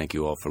 Nigel. Thank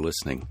you all for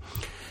listening.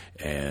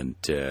 And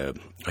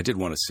I did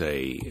want to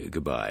say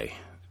goodbye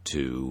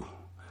to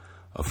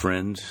a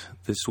friend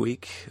this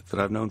week that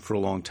I've known for a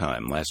long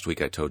time. Last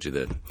week I told you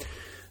the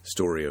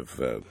story of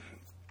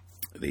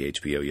the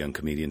HBO Young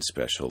Comedian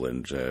special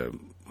and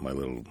my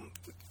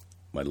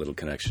little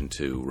connection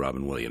to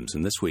Robin Williams.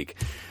 And this week,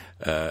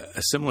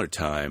 a similar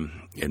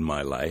time in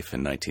my life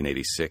in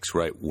 1986,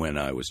 right when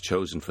I was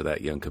chosen for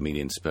that Young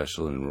Comedian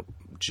special and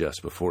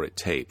just before it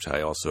taped,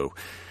 I also,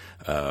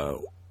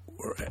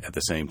 at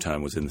the same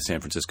time, was in the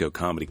San Francisco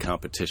Comedy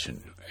Competition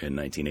in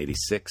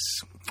 1986,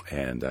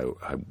 and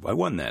I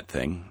won that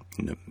thing.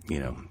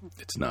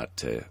 It's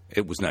not.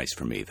 It was nice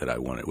for me that I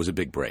won it. It was a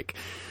big break,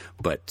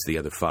 but the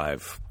other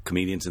 5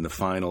 comedians in the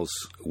finals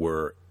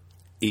were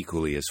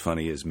equally as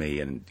funny as me.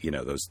 And,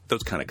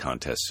 those kind of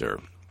contests are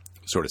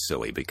sort of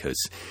silly because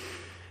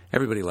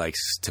everybody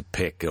likes to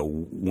pick a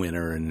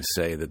winner and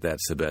say that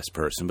that's the best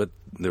person. But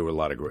there were a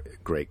lot of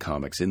great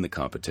comics in the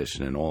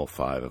competition, and all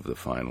 5 of the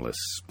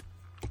finalists,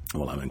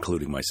 well, I'm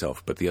including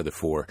myself, but the other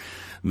 4,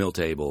 Milt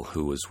Abel,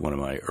 who was one of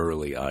my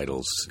early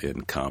idols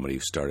in comedy, who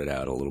started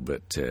out a little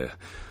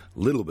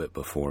bit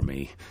before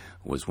me,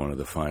 was one of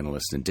the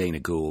finalists, and Dana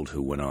Gould,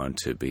 who went on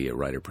to be a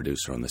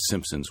writer-producer on The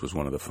Simpsons, was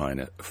one of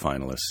the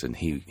finalists, and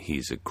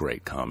he's a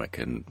great comic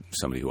and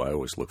somebody who I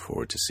always look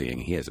forward to seeing.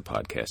 He has a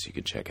podcast you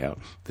can check out,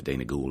 The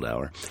Dana Gould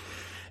Hour.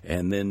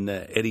 And then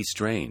Eddie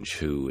Strange,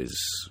 who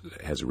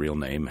has a real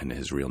name, and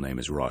his real name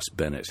is Ross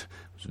Bennett.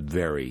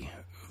 Very,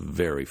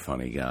 very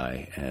funny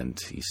guy, and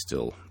he's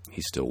still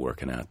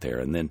working out there.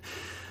 And then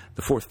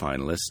the 4th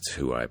finalist,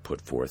 who I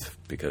put forth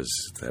because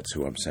that's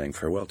who I'm saying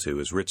farewell to,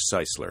 is Rich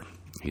Seisler.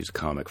 He's a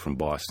comic from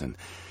Boston.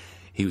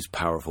 He was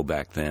powerful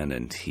back then,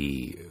 and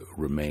he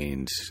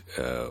remained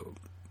a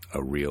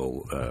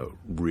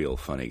real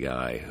funny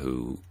guy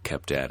who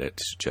kept at it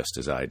just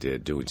as I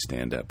did, doing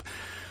stand-up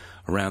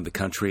around the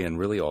country and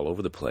really all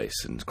over the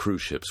place. And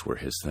cruise ships were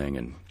his thing.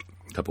 And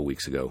a couple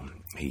weeks ago,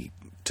 he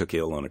took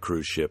ill on a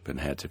cruise ship and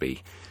had to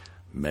be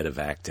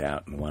medevaced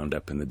out and wound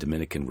up in the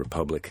Dominican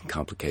Republic.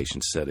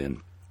 Complications set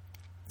in,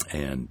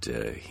 and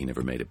he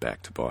never made it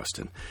back to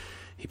Boston.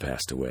 He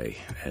passed away,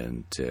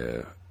 and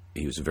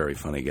he was a very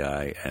funny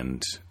guy,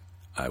 and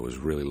I was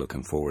really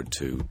looking forward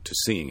to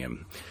seeing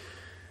him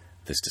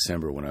this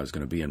December when I was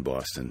going to be in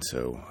Boston.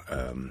 So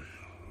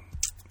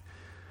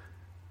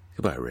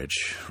goodbye,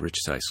 Rich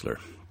Seisler.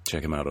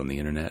 Check him out on the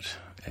internet,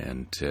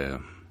 and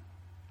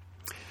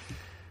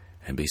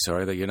be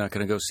sorry that you're not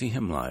going to go see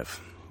him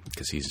live,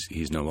 because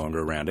he's no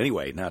longer around.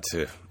 Anyway, not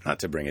to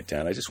bring it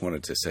down, I just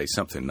wanted to say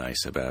something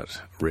nice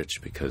about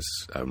Rich, because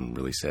I'm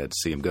really sad to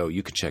see him go.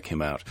 You can check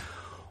him out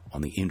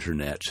on the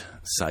internet.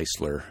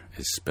 Seisler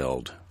is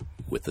spelled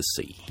with a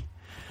C.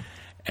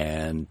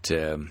 And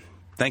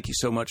thank you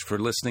so much for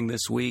listening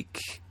this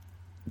week.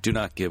 Do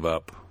not give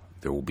up.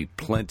 There will be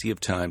plenty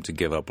of time to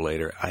give up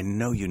later. I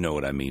know you know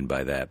what I mean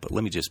by that, but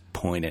let me just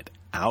point it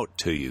out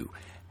to you.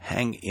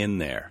 Hang in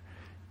there.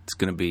 It's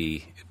going to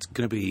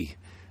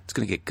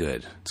get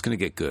good. It's going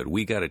to get good.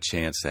 We got a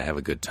chance to have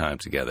a good time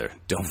together.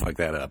 Don't fuck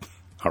that up.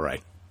 All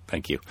right.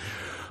 Thank you.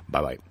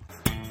 Bye-bye.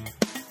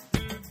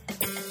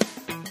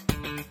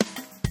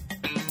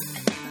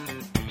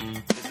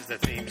 This is the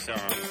theme song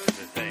to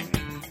the thing.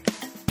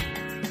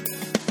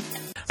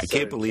 I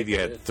can't believe you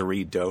had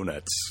 3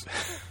 donuts.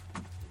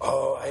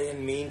 Oh, I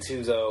didn't mean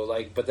to, though.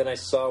 But then I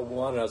saw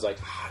one, and I was like,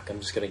 I'm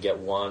just going to get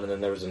one. And then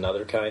there was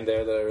another kind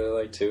there that I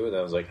really liked, too. And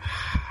I was like,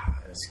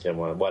 let's get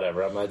one.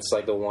 Whatever. It's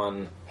like the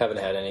one, haven't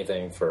had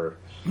anything for,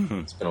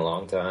 it's been a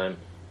long time.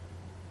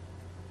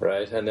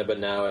 Right? But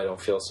now I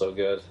don't feel so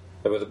good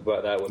with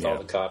all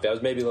the coffee. I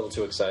was maybe a little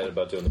too excited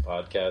about doing the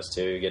podcast,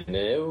 too. Getting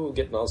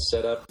all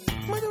set up. You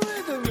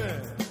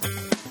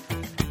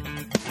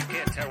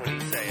can't tell what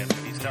he's saying, but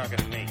he's talking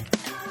to me.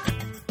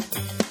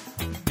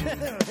 If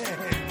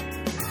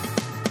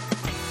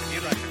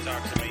you'd like to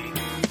talk to me,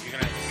 you're going to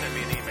have to send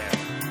me an email.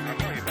 I'll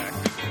call you back.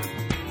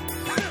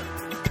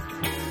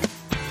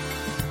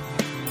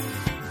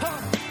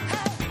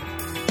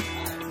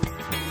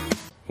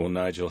 Well,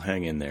 Nigel,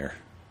 hang in there.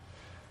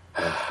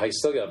 I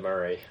still got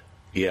Murray.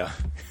 Yeah.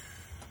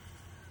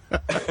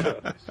 Let's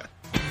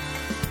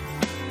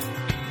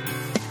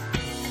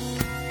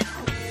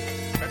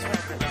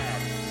walk the dog.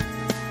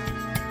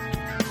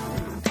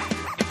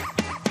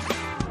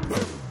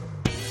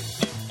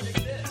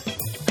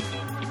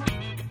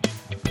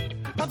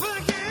 My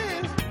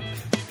podcast.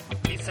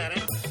 He said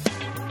it.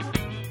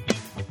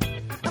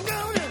 I'm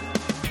gonna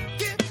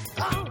get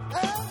on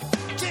up,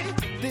 take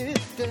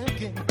this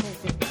again.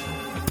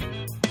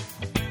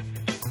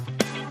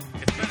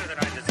 It's better than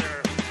I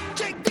deserve.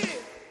 Take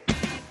this.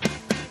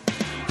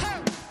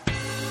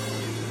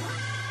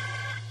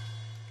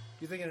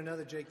 You thinking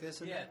another Jake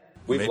this? Yeah.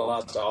 We've Maybe.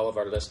 lost all of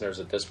our listeners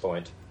at this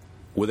point.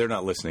 Well, they're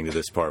not listening to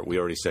this part. We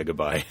already said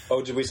goodbye.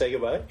 Oh, did we say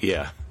goodbye?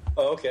 Yeah.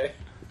 Oh, okay.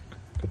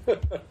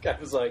 I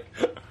was like,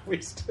 are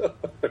we still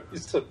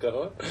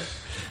going?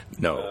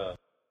 No.